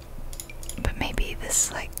 But maybe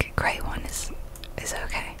this like gray one is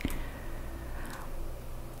okay.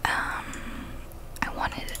 I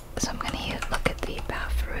wanted, so I'm gonna look at the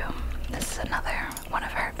bathroom. This is another one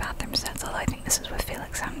of her bathroom sets, although I think this is with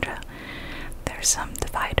Felixandra. There's some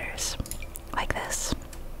dividers like this.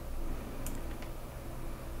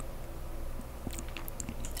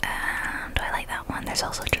 Do I like that one? There's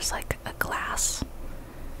also just like a glass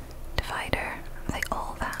divider, like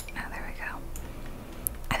all that. Oh, there we go.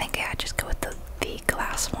 I think I'd just go with the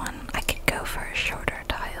glass one. I could go for a shorter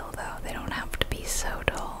tile though. They don't have to be so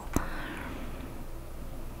tall.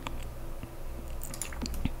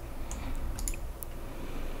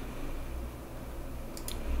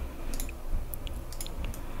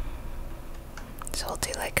 So we'll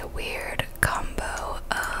do like a weird combo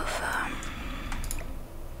of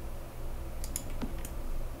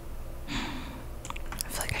I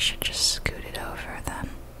feel like I should just scoot it over then.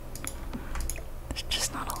 There's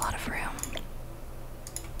just not a lot of room.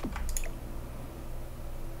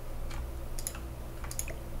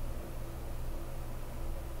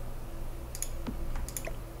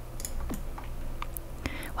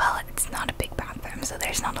 Well, it's not a big bathroom, so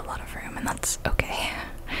there's not a lot of room, and that's okay.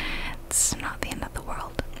 It's not the end of the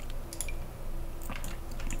world.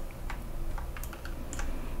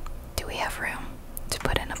 Do we have room to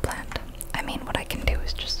put in a plant? I mean, what I can do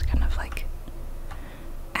is just kind of like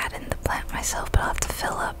add in the plant myself, but I'll have to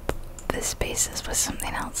fill up the spaces with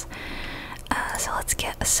something else. So let's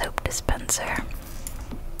get a soap dispenser.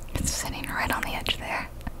 It's sitting right on the edge there.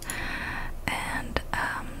 And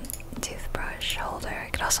toothbrush holder. I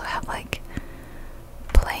could also have like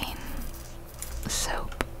plain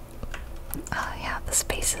soap. Yeah, the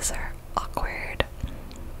spaces are awkward.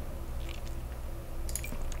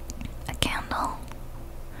 A candle.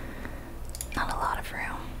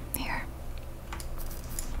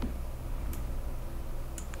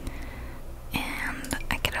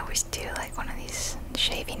 like one of these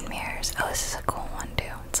shaving mirrors. Oh, this is a cool one too.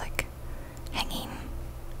 It's like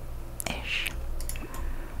hanging-ish.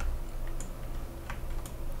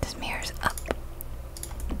 This mirror's up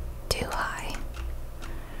too high.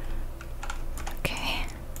 Okay,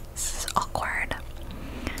 this is awkward.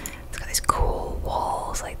 It's got these cool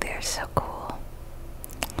walls, like they're so cool.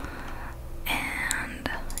 And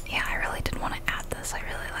yeah, I really didn't want to add this. I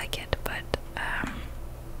really like it, but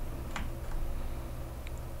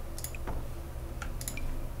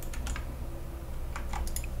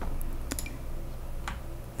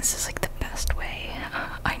this is like the best way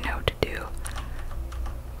I know to do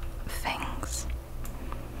things.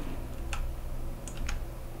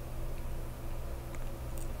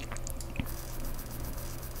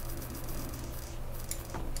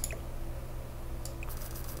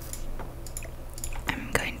 I'm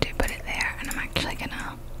going to put it there, and I'm actually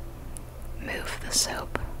gonna move the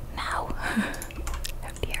soap now. Oh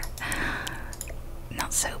dear.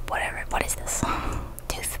 Not soap, whatever. What is this?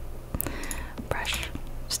 Toothbrush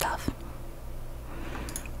stuff.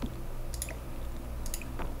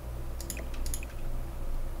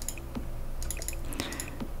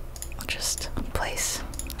 I'll just place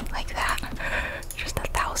like that. Just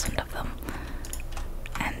 1,000 of them.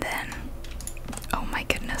 And then, oh my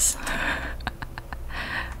goodness.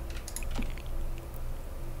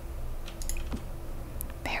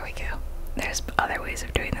 There we go. There's other ways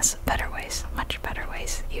of doing this, better ways, much better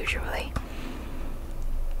ways, usually.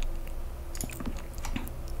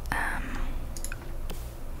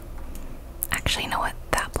 Actually, you know what?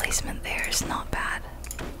 That placement there is not bad.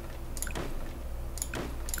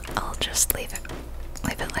 I'll just leave it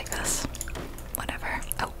like this. Whatever.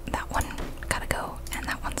 Oh, that one gotta go, and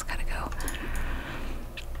that one's gotta go.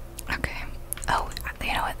 Okay. Oh,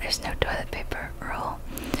 you know what? There's no toilet paper roll.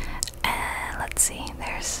 Let's see.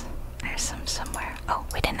 There's some somewhere. Oh,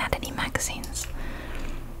 we didn't add any magazines.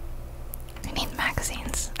 We need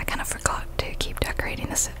magazines. I kind of forgot to keep decorating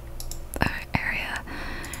this area.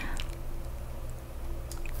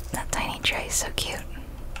 That tiny tray is so cute.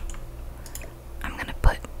 I'm gonna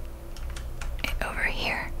put it over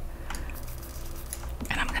here.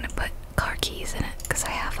 And I'm gonna put car keys in it, because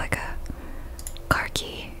I have like a car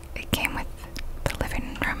key. It came with the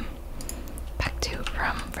living room. Back to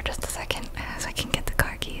room for just a second, so I can get the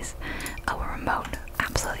car keys. Oh, a remote.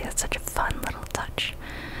 Absolutely, that's such a fun little touch.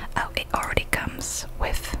 Oh, it already comes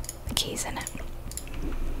with the keys in it.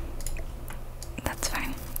 That's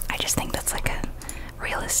fine. I just think that's like a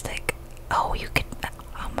realistic. Oh, you could.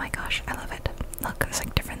 Oh my gosh, I love it. Look, there's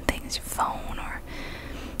like different things. Your phone or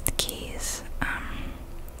the keys.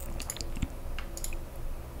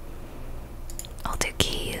 I'll do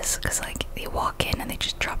keys because like you walk in and they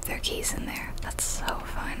just drop their keys in there. That's so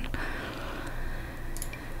fun.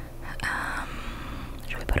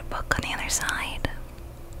 Should we put a book on the other side?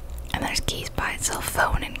 And there's keys by itself,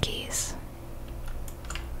 phone and keys.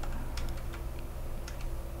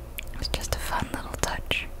 It's just a fun little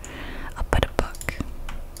touch. I'll put a book.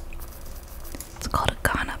 It's called a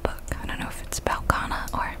Ghana book. I don't know if it's about Ghana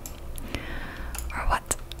or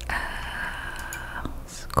what.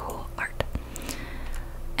 It's cool art.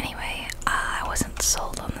 Anyway, I wasn't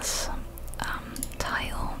sold on this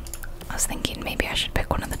tile. I was thinking maybe I should pick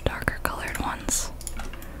one of the darker colored ones.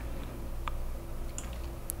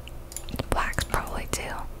 The black's probably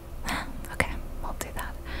too. Okay, I'll do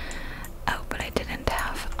that. Oh, but I didn't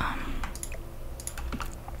have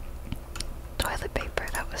toilet paper.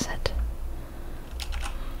 That was it.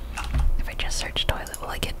 If I just search toilet, will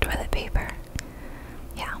I get toilet paper?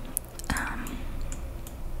 Yeah.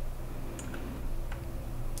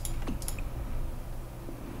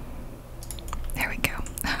 There we go.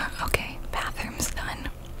 Okay, bathroom's done.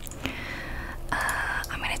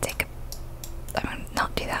 I'm gonna take a. I'm gonna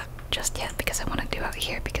not do that just yet because I want to do out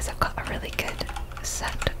here because I've got a really good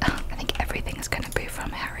set. I think everything is gonna be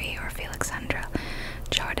from Harry or Felixandra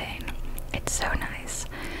Jardine. It's so nice.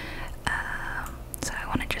 So I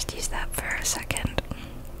want to just use that for a second.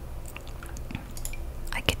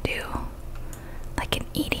 I could do like an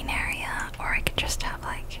eating area, or I could just have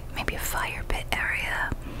like maybe a fire pit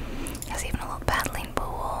area. There's even a little paddling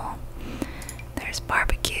pool. There's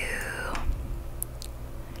barbecue.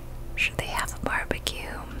 Should they have a barbecue?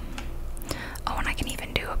 Oh, and I can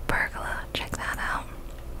even do a pergola. Check that out.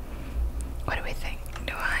 What do we think?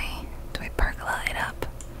 Do I pergola it up?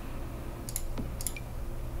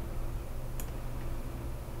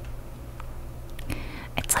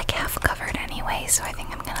 It's like half covered anyway, so I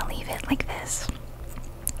think I'm gonna leave it like this.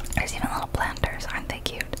 There's even little planters, aren't they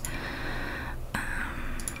cute?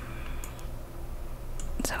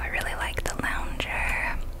 So I really like the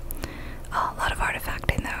lounger. Oh, a lot of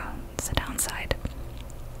artifacting though. Sit down.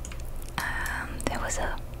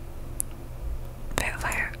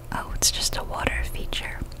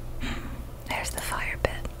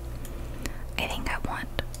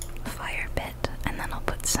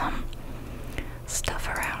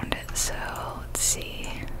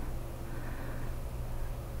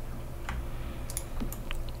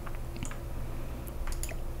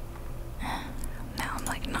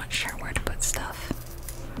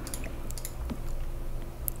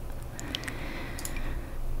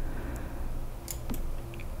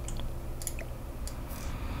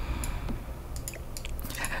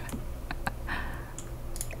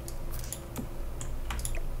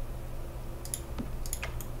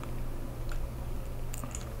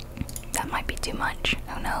 might be too much.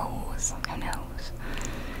 Who knows? Who knows?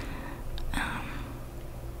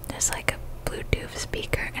 There's like a Bluetooth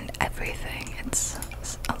speaker and everything. It's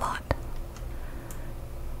a lot.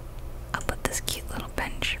 I'll put this cute little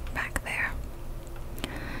bench back there.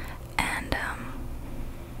 And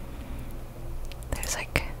there's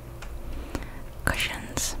like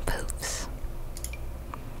cushions, poofs.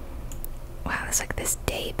 Wow, there's like this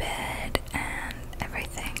day bed and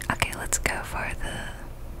everything. Okay, let's go for the...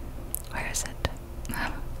 Where is it?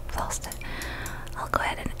 I've lost it. I'll go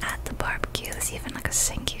ahead and add the barbecue. There's even like a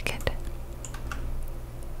sink you could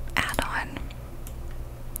add on.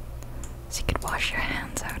 So you could wash your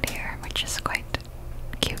hands out here, which is quite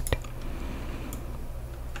cute.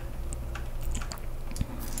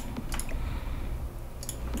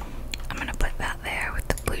 I'm gonna put that there with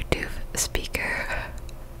the Bluetooth speaker.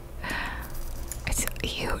 It's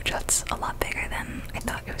huge. That's a lot bigger than I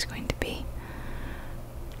thought it was going to be.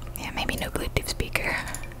 Yeah, maybe no Bluetooth speaker.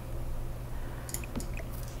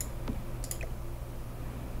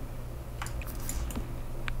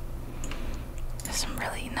 There's some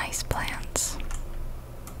really nice plants.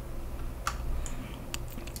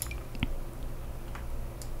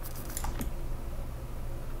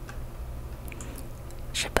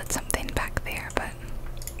 Should put something back there, but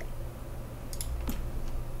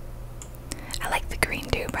I like the green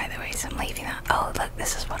too, by the way, so I'm leaving that. Oh, look,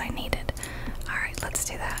 this is what I needed. Alright, let's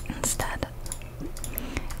do that instead.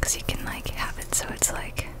 Because you can, like, have it so it's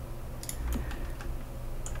like,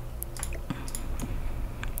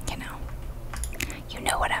 you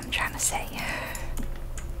know what I'm trying to say.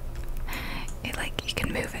 It, like, you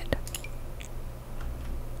can move it.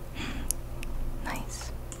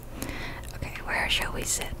 Nice. Okay, where shall we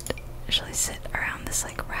sit? Shall we sit around this,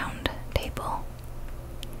 like, round table?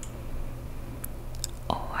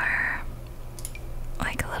 Or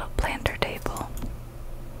like a little planter table?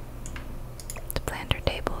 The planter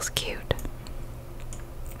table's cute.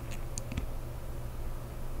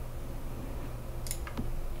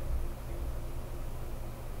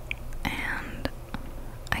 And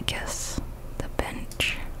I guess the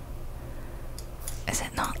bench. Is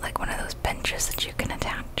it not like one of those benches that you can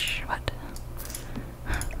attach? What?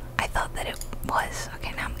 I thought that it was.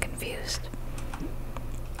 Okay, now I'm confused.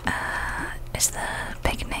 Is the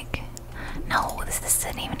picnic? No, this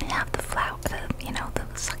doesn't even have the flower, you know, the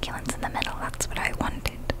succulents in the middle. That's what I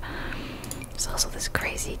wanted. There's also this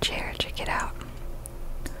crazy chair. Check it out.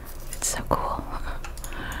 It's so cool.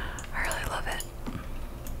 I really love it.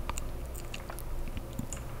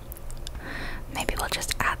 Maybe we'll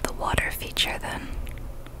just add the water feature then.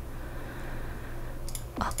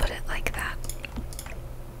 I'll put it like that.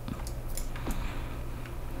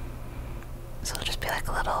 So it'll just be like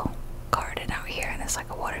a little garden out here, and there's like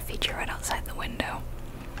a water feature right outside the window.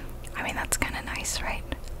 I mean, that's kind of nice, right?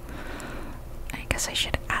 I guess I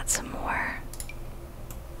should add some more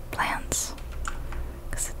plants,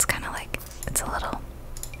 because it's kind of like, it's a little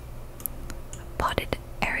potted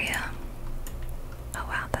area. Oh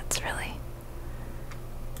wow, that's really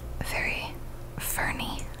very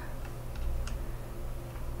ferny.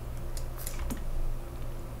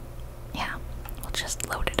 Yeah, we'll just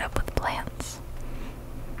load it up with plants.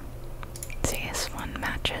 See, this one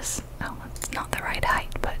matches. Oh, it's not the right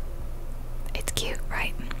height, but it's cute,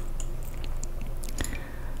 right?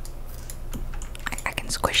 I can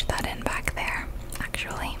squish that in back there,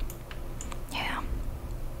 actually. Yeah.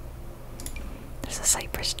 There's a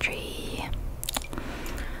cypress tree.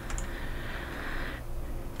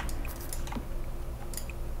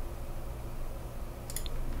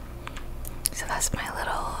 So that's my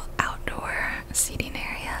little outdoor seating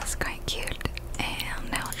area. It's quite cute.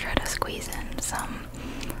 And now I'll try to squeeze in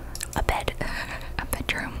a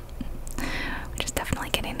bedroom, which is definitely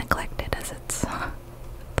getting neglected as it's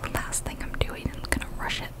the last thing I'm doing. I'm gonna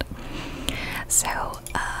rush it. So,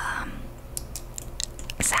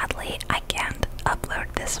 sadly, I can't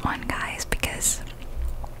upload this one, guys, because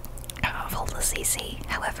of all the CC.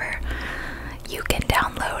 However, you can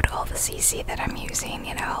download all the CC that I'm using,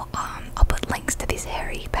 you know. I'll put links to these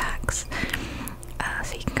hairy packs,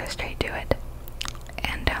 so you can go straight to it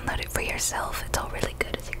and download it for yourself. It's all really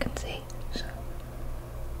good, as you can see. So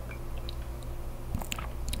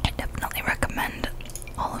I definitely recommend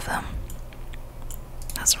all of them.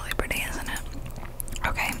 That's really pretty, isn't it?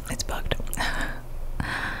 Okay, it's bugged.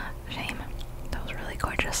 Shame. That was really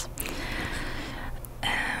gorgeous.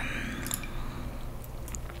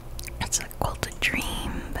 It's a quilted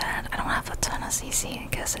dream bed. I don't have a ton of CC. I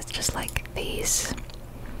guess it's just like these.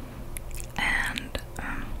 And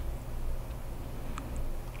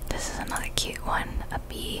this is another cute one, a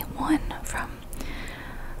B1 from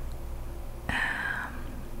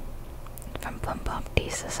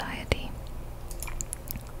Society.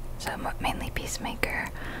 So mainly Peacemaker,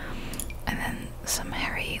 and then some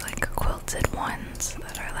hairy, like, quilted ones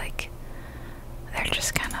that are like, they're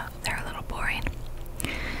just kind of, they're a little boring.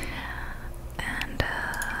 And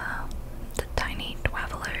the Tiny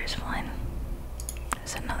Dwavelers one.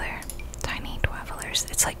 There's another Tiny Dwavelers.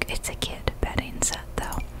 It's like, it's a kid bedding set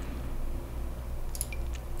though.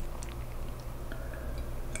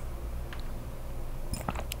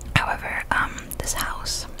 However, this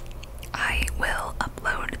house, I will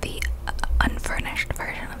upload the unfurnished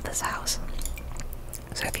version of this house.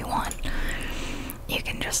 So if you want, you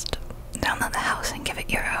can just download the house and give it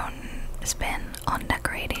your own spin on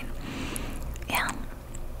decorating. Yeah.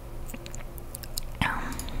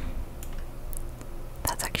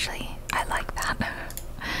 That's actually, I like that.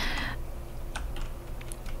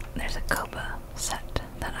 There's a Koba set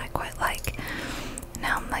that I quite like.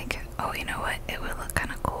 Now I'm like, oh, you know what? It would look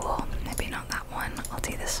kind of cool. Maybe not that one. I'll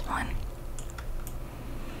do this one.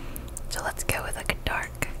 So let's go with like a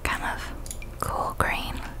dark, kind of cool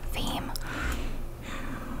green theme.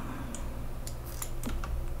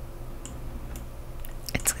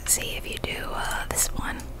 Let's see if you do this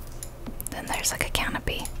one. Then there's like a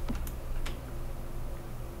canopy.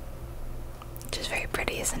 Which is very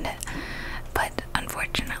pretty, isn't it? But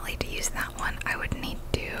unfortunately, to use that one, I would need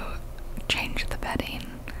to change the bedding.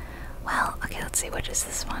 Well, okay, let's see, what is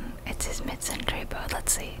this one? It's his mid-century boat.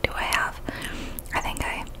 Let's see, do I have? I think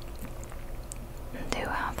I do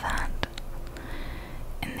have that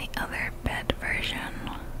in the other bed version.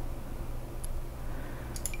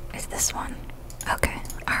 Is this one? Okay,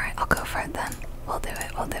 alright, I'll go for it then. We'll do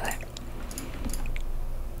it, we'll do it.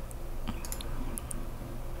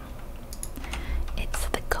 It's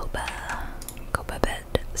the Koba bed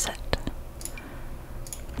set.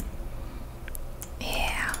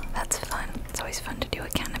 Yeah, that's fun. It's always fun to do a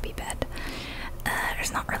canopy bed.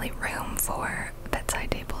 There's not really room for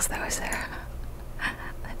bedside tables though, is there?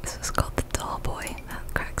 This is called the Doll Boy.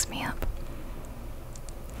 That cracks me up.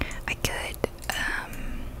 I could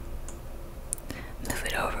move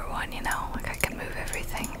it over one, you know? Like I could move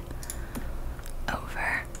everything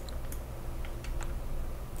over.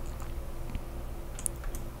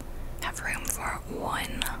 Have room for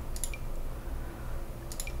one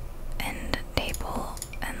end table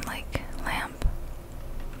and like lamp.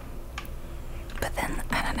 But then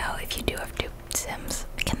I don't know if you do have two Sims.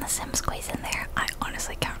 Can the Sim squeeze in there? I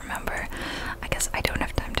honestly can't remember. I guess I don't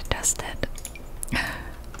have time to test it.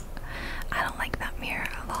 I don't like that mirror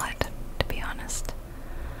a lot, to be honest.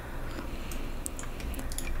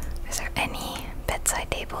 Is there any bedside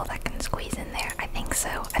table that can squeeze in there? I think so.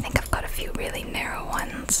 I think I've got a few really narrow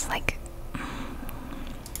ones, like,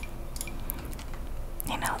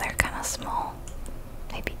 you know, they're kind of small.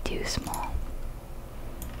 Maybe too small.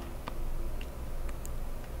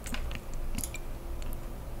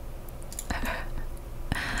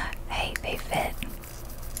 Hey, they fit.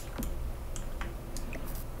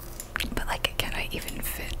 But like, can I even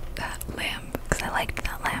fit that lamp? Because I liked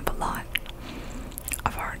that lamp a lot.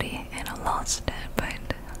 I've already, you know, lost it,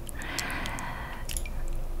 but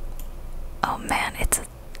oh man, it's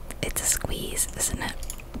a squeeze, isn't it?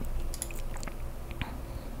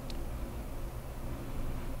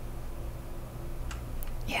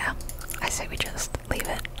 Yeah, I say we just leave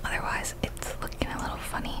it. Otherwise, it's looking a little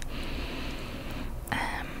funny.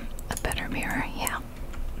 A better mirror, yeah.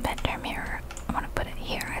 Better mirror. I want to put it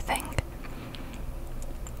here, I think.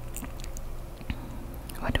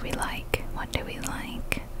 What do we like? What do we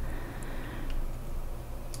like?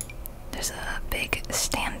 There's a big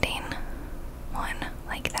standing one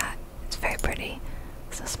like that. It's very pretty.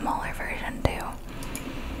 It's a smaller version too.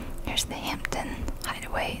 Here's the Hampton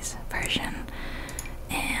Hideaways version.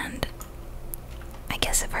 And I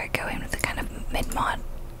guess if we're going with the kind of mid-mod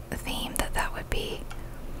theme, that would be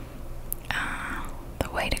the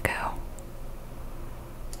way to go.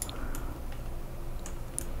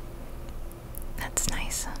 That's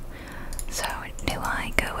nice. So do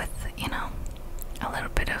I go with, you know, a little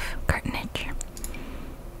bit of cartonage?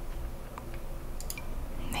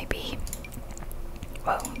 Maybe.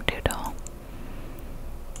 Whoa, doodle.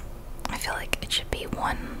 I feel like it should be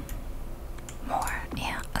one more.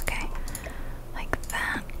 Yeah, okay. Like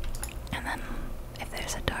that. And then if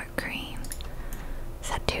there's a dark green. Is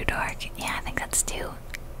that too dark? Yeah, I think that's too.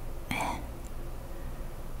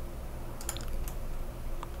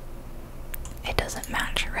 It doesn't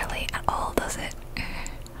match really at all, does it?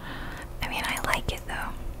 I mean, I like it though.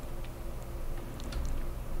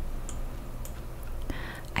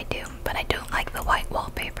 I do, but I don't like the white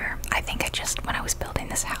wallpaper. I think when I was building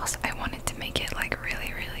this house, I wanted to make it like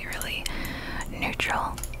really, really, really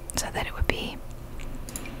neutral so that it would be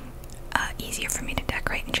easier for me to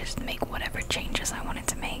decorate and just make whatever changes I wanted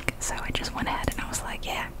to make. So I just went ahead and I was like,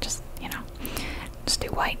 yeah, just, you know, just do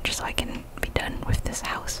white just so I can be done with this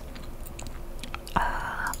house.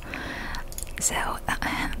 So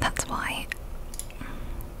that's why.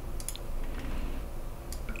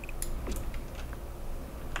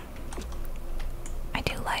 I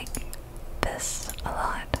do like this a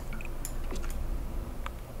lot.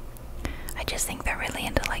 I just think they're really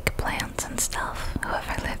into like plants and stuff,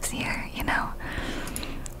 whoever lives here, you know.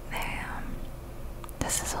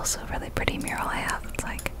 This is also a really pretty mural I have. It's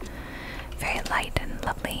like very light and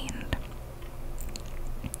lovely, and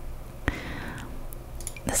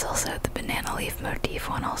this also, the banana leaf motif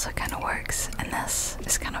one also kind of works, and this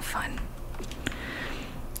is kind of fun.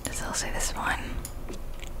 There's also this one.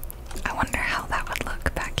 I wonder how that would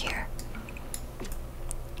look back here.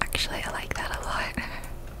 Actually, I like that a lot.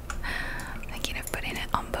 I'm thinking of putting it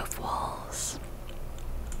on both walls.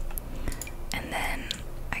 And then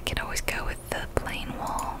I could always go with the plain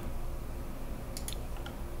wall.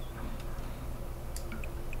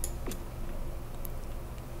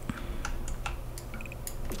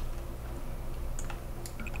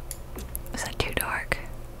 Is that too dark?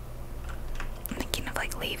 I'm thinking of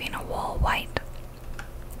like leaving a wall white.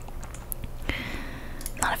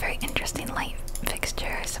 Not a very interesting light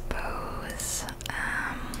fixture, I suppose.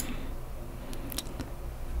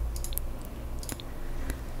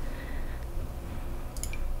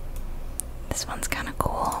 This one's kind of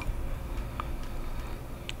cool.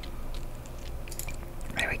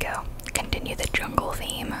 There we go. Continue the jungle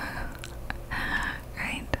theme.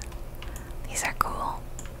 Right. These are cool.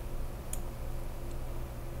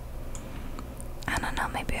 I don't know,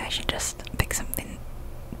 maybe I should just pick something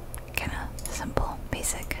kind of simple,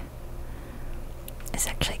 basic. It's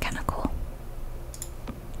actually kind of cool.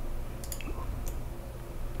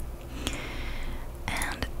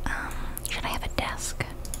 And, should I have a desk?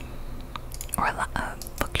 Or a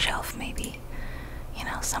bookshelf, maybe? You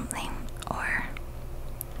know, something. Or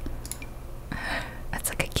that's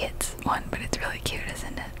like a kid's one, but it's really cute,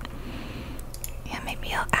 isn't it? Yeah,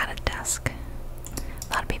 maybe I'll add a desk.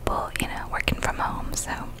 A lot of people, you know, working from home,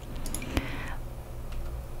 so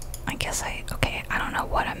I guess okay, I don't know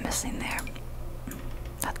what I'm missing there.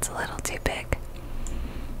 That's a little too big.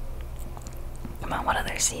 Come on, what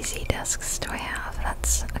other CZ desks do I have?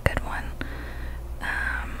 That's a good one.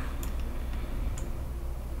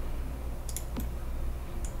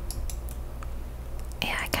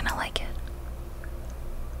 Yeah, I kind of like it.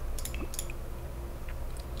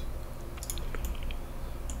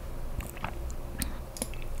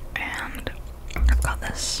 And I've got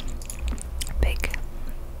this big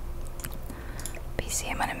PC.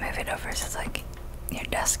 I'm gonna move it over so it's like your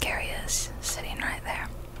desk area is sitting right there.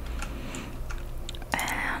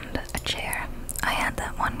 And a chair. I had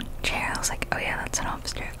that one chair. I was like, oh yeah, that's an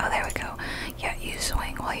office chair. Oh, there we go. Yeah, you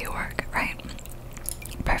swing while you work, right?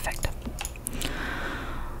 Perfect.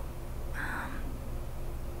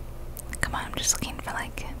 Come on, I'm just looking for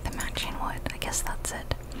like the matching wood. I guess that's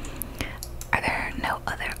it. Are there no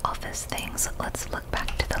other office things? Let's look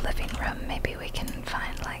back to the living room. Maybe we can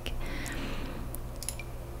find like...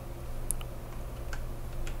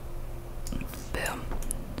 Boom.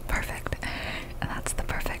 Perfect. That's the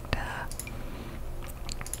perfect,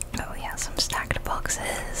 oh yeah, some stacked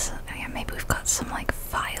boxes. Oh, yeah, maybe we've got some like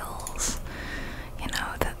files, you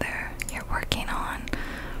know, that you're working on.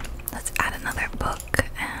 Let's add another book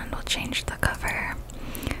and we'll change the cover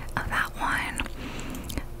of that one.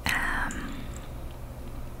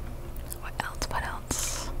 What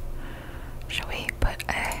else? Should we put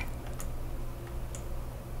I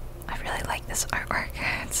really like this artwork.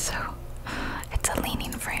 It's a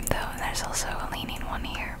leaning frame though, and there's also a leaning one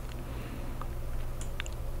here.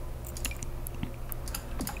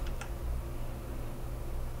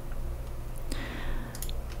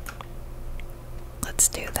 Let's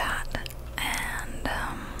do that. And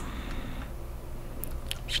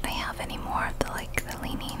should I have any more of the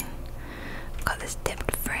leaning? I've got this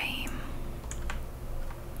dipped frame,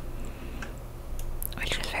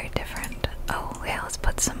 which is very different. Oh yeah, let's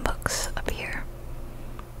put some books up here.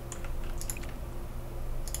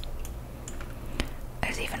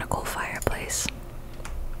 There's even a cool fireplace.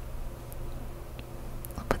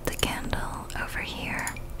 I'll put the candle over here.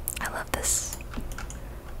 I love this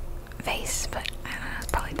vase, but I don't know,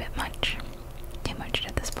 it's probably a bit much. Too much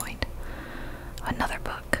at this point. Another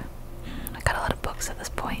book. I got a lot of books at this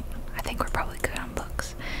point. I think we're probably good on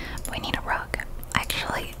books. But we need a rug.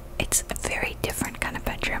 Actually, it's a very different kind of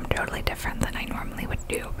bedroom, totally different than I normally would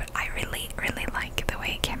do, but I really, really like the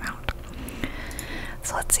way it came out.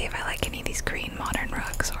 So let's see if I like any of these green modern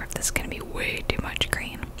rugs, or if this is gonna be way too much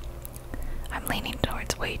green. I'm leaning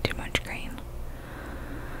towards way too much green.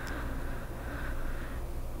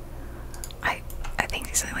 I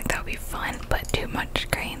think something like that would be fun, but too much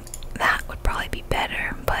green, that would probably be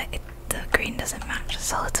better, but the green doesn't match,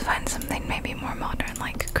 so let's find something maybe more modern,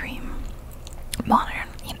 like cream. Modern,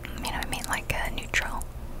 you know what I mean, like a neutral.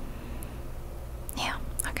 Yeah,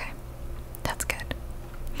 okay, that's good.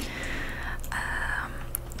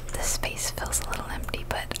 This space feels a little empty,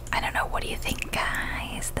 but I don't know, what do you think,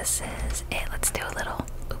 guys? This is it. Let's do a little,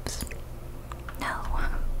 oops, no.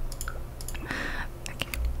 Okay,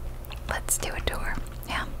 let's do a tour.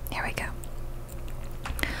 Yeah, here we go.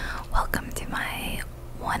 Welcome to my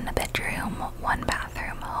 1-bedroom,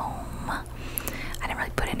 1-bathroom home. I didn't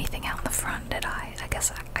really put anything out in the front, did I? I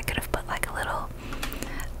guess I could have put like a little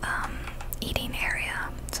eating area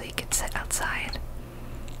so you could sit outside.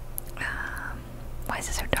 Why is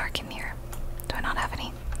it so dark in here? Do I not have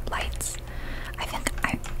any lights?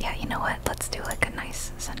 Yeah, you know what? Let's do like a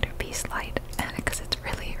nice centerpiece light because it's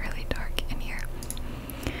really, really dark in here.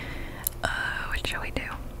 What shall we do?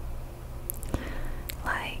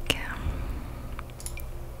 Like,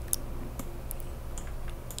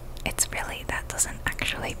 it's really, that doesn't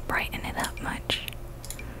actually brighten it up much.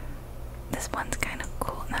 This one's kind of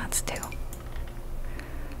cool. No, it's two.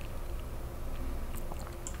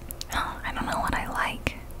 Oh, I don't know what I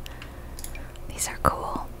like. These are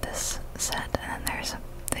cool, this set, and then there's a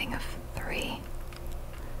thing of 3.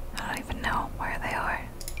 I don't even know where they are.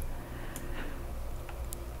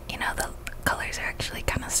 You know, the colors are actually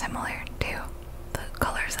kind of similar to the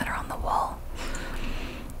colors that are on the wall.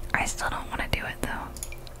 I still don't want to do it though.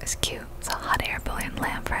 It's cute. It's a hot air balloon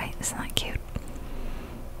lamp, right? Isn't that cute?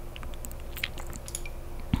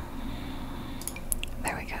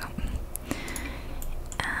 There we go.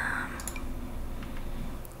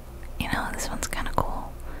 You know, this one's kind of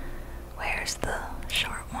cool. Where's the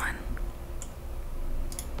short one?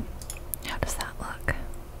 How does that look?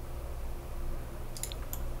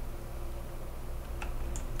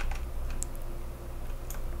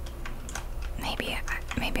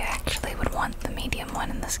 Maybe I actually would want the medium one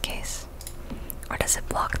in this case. Or does it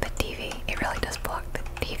block the TV? It really does block the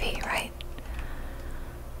TV, right?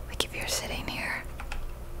 Like if you're sitting here,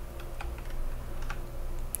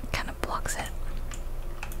 it kind of blocks it.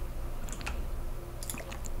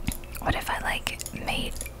 What if I like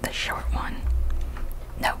made the short one?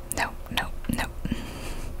 No.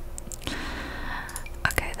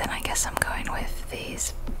 Okay, then I guess I'm going with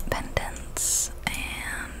these pendants,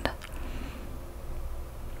 and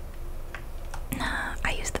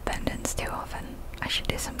I use the pendants too often. I should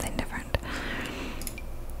do something different.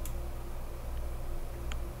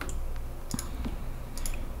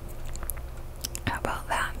 How about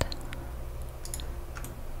that?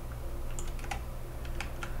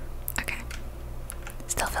 Okay.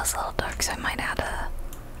 Still feels a little dark, so I might add a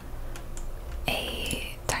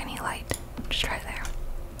tiny light just right there.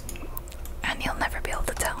 And you'll never be able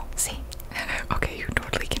to tell. See? Okay, you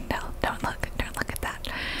totally can tell. Don't look at that.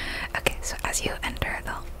 Okay, so as you enter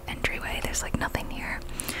the entryway, there's like nothing here.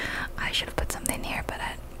 I should have put something here, but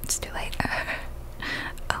it's too late.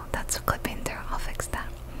 Oh, that's clipping through. I'll fix that.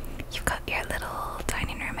 You've got your little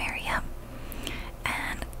dining room area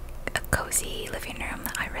and a cozy living room.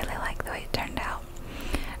 I really like the way it turned out.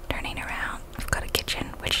 Turning around, I've got a kitchen,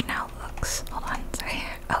 which now looks, hold on, sorry.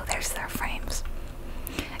 Oh, there's their frames.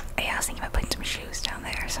 Yeah, I was thinking about putting some shoes down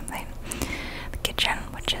there or something. The kitchen,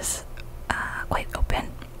 which is quite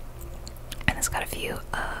open, and it's got a view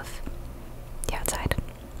of the outside.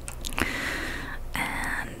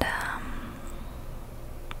 And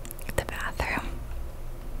the bathroom,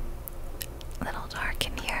 a little dark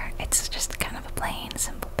in here. It's just kind of a plain,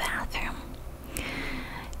 simple bathroom.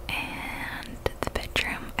 And the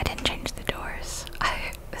bedroom, I didn't change the doors.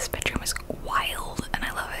 This bedroom is wild, and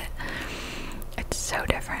I love it. It's so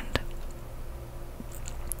different.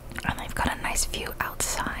 And they've got a nice view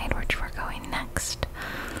outside, which we're going next.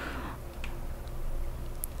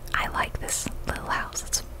 I like this little house.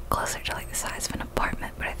 It's closer to like the size of an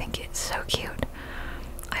apartment, but I think it's so cute.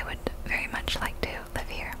 I would very much like to live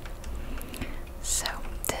here. So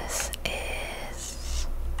this is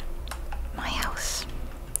my house.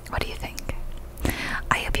 What do you think?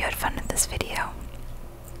 I hope you had fun with this video.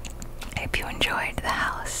 I hope you enjoyed the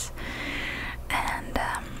house. And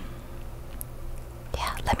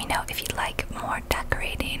yeah, let me know if you'd like more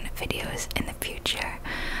decorating videos in the future.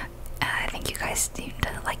 I think you guys seem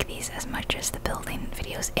to like these as much as the building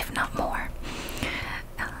videos, if not more.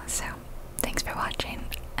 So, thanks for watching,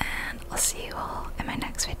 and I'll see you all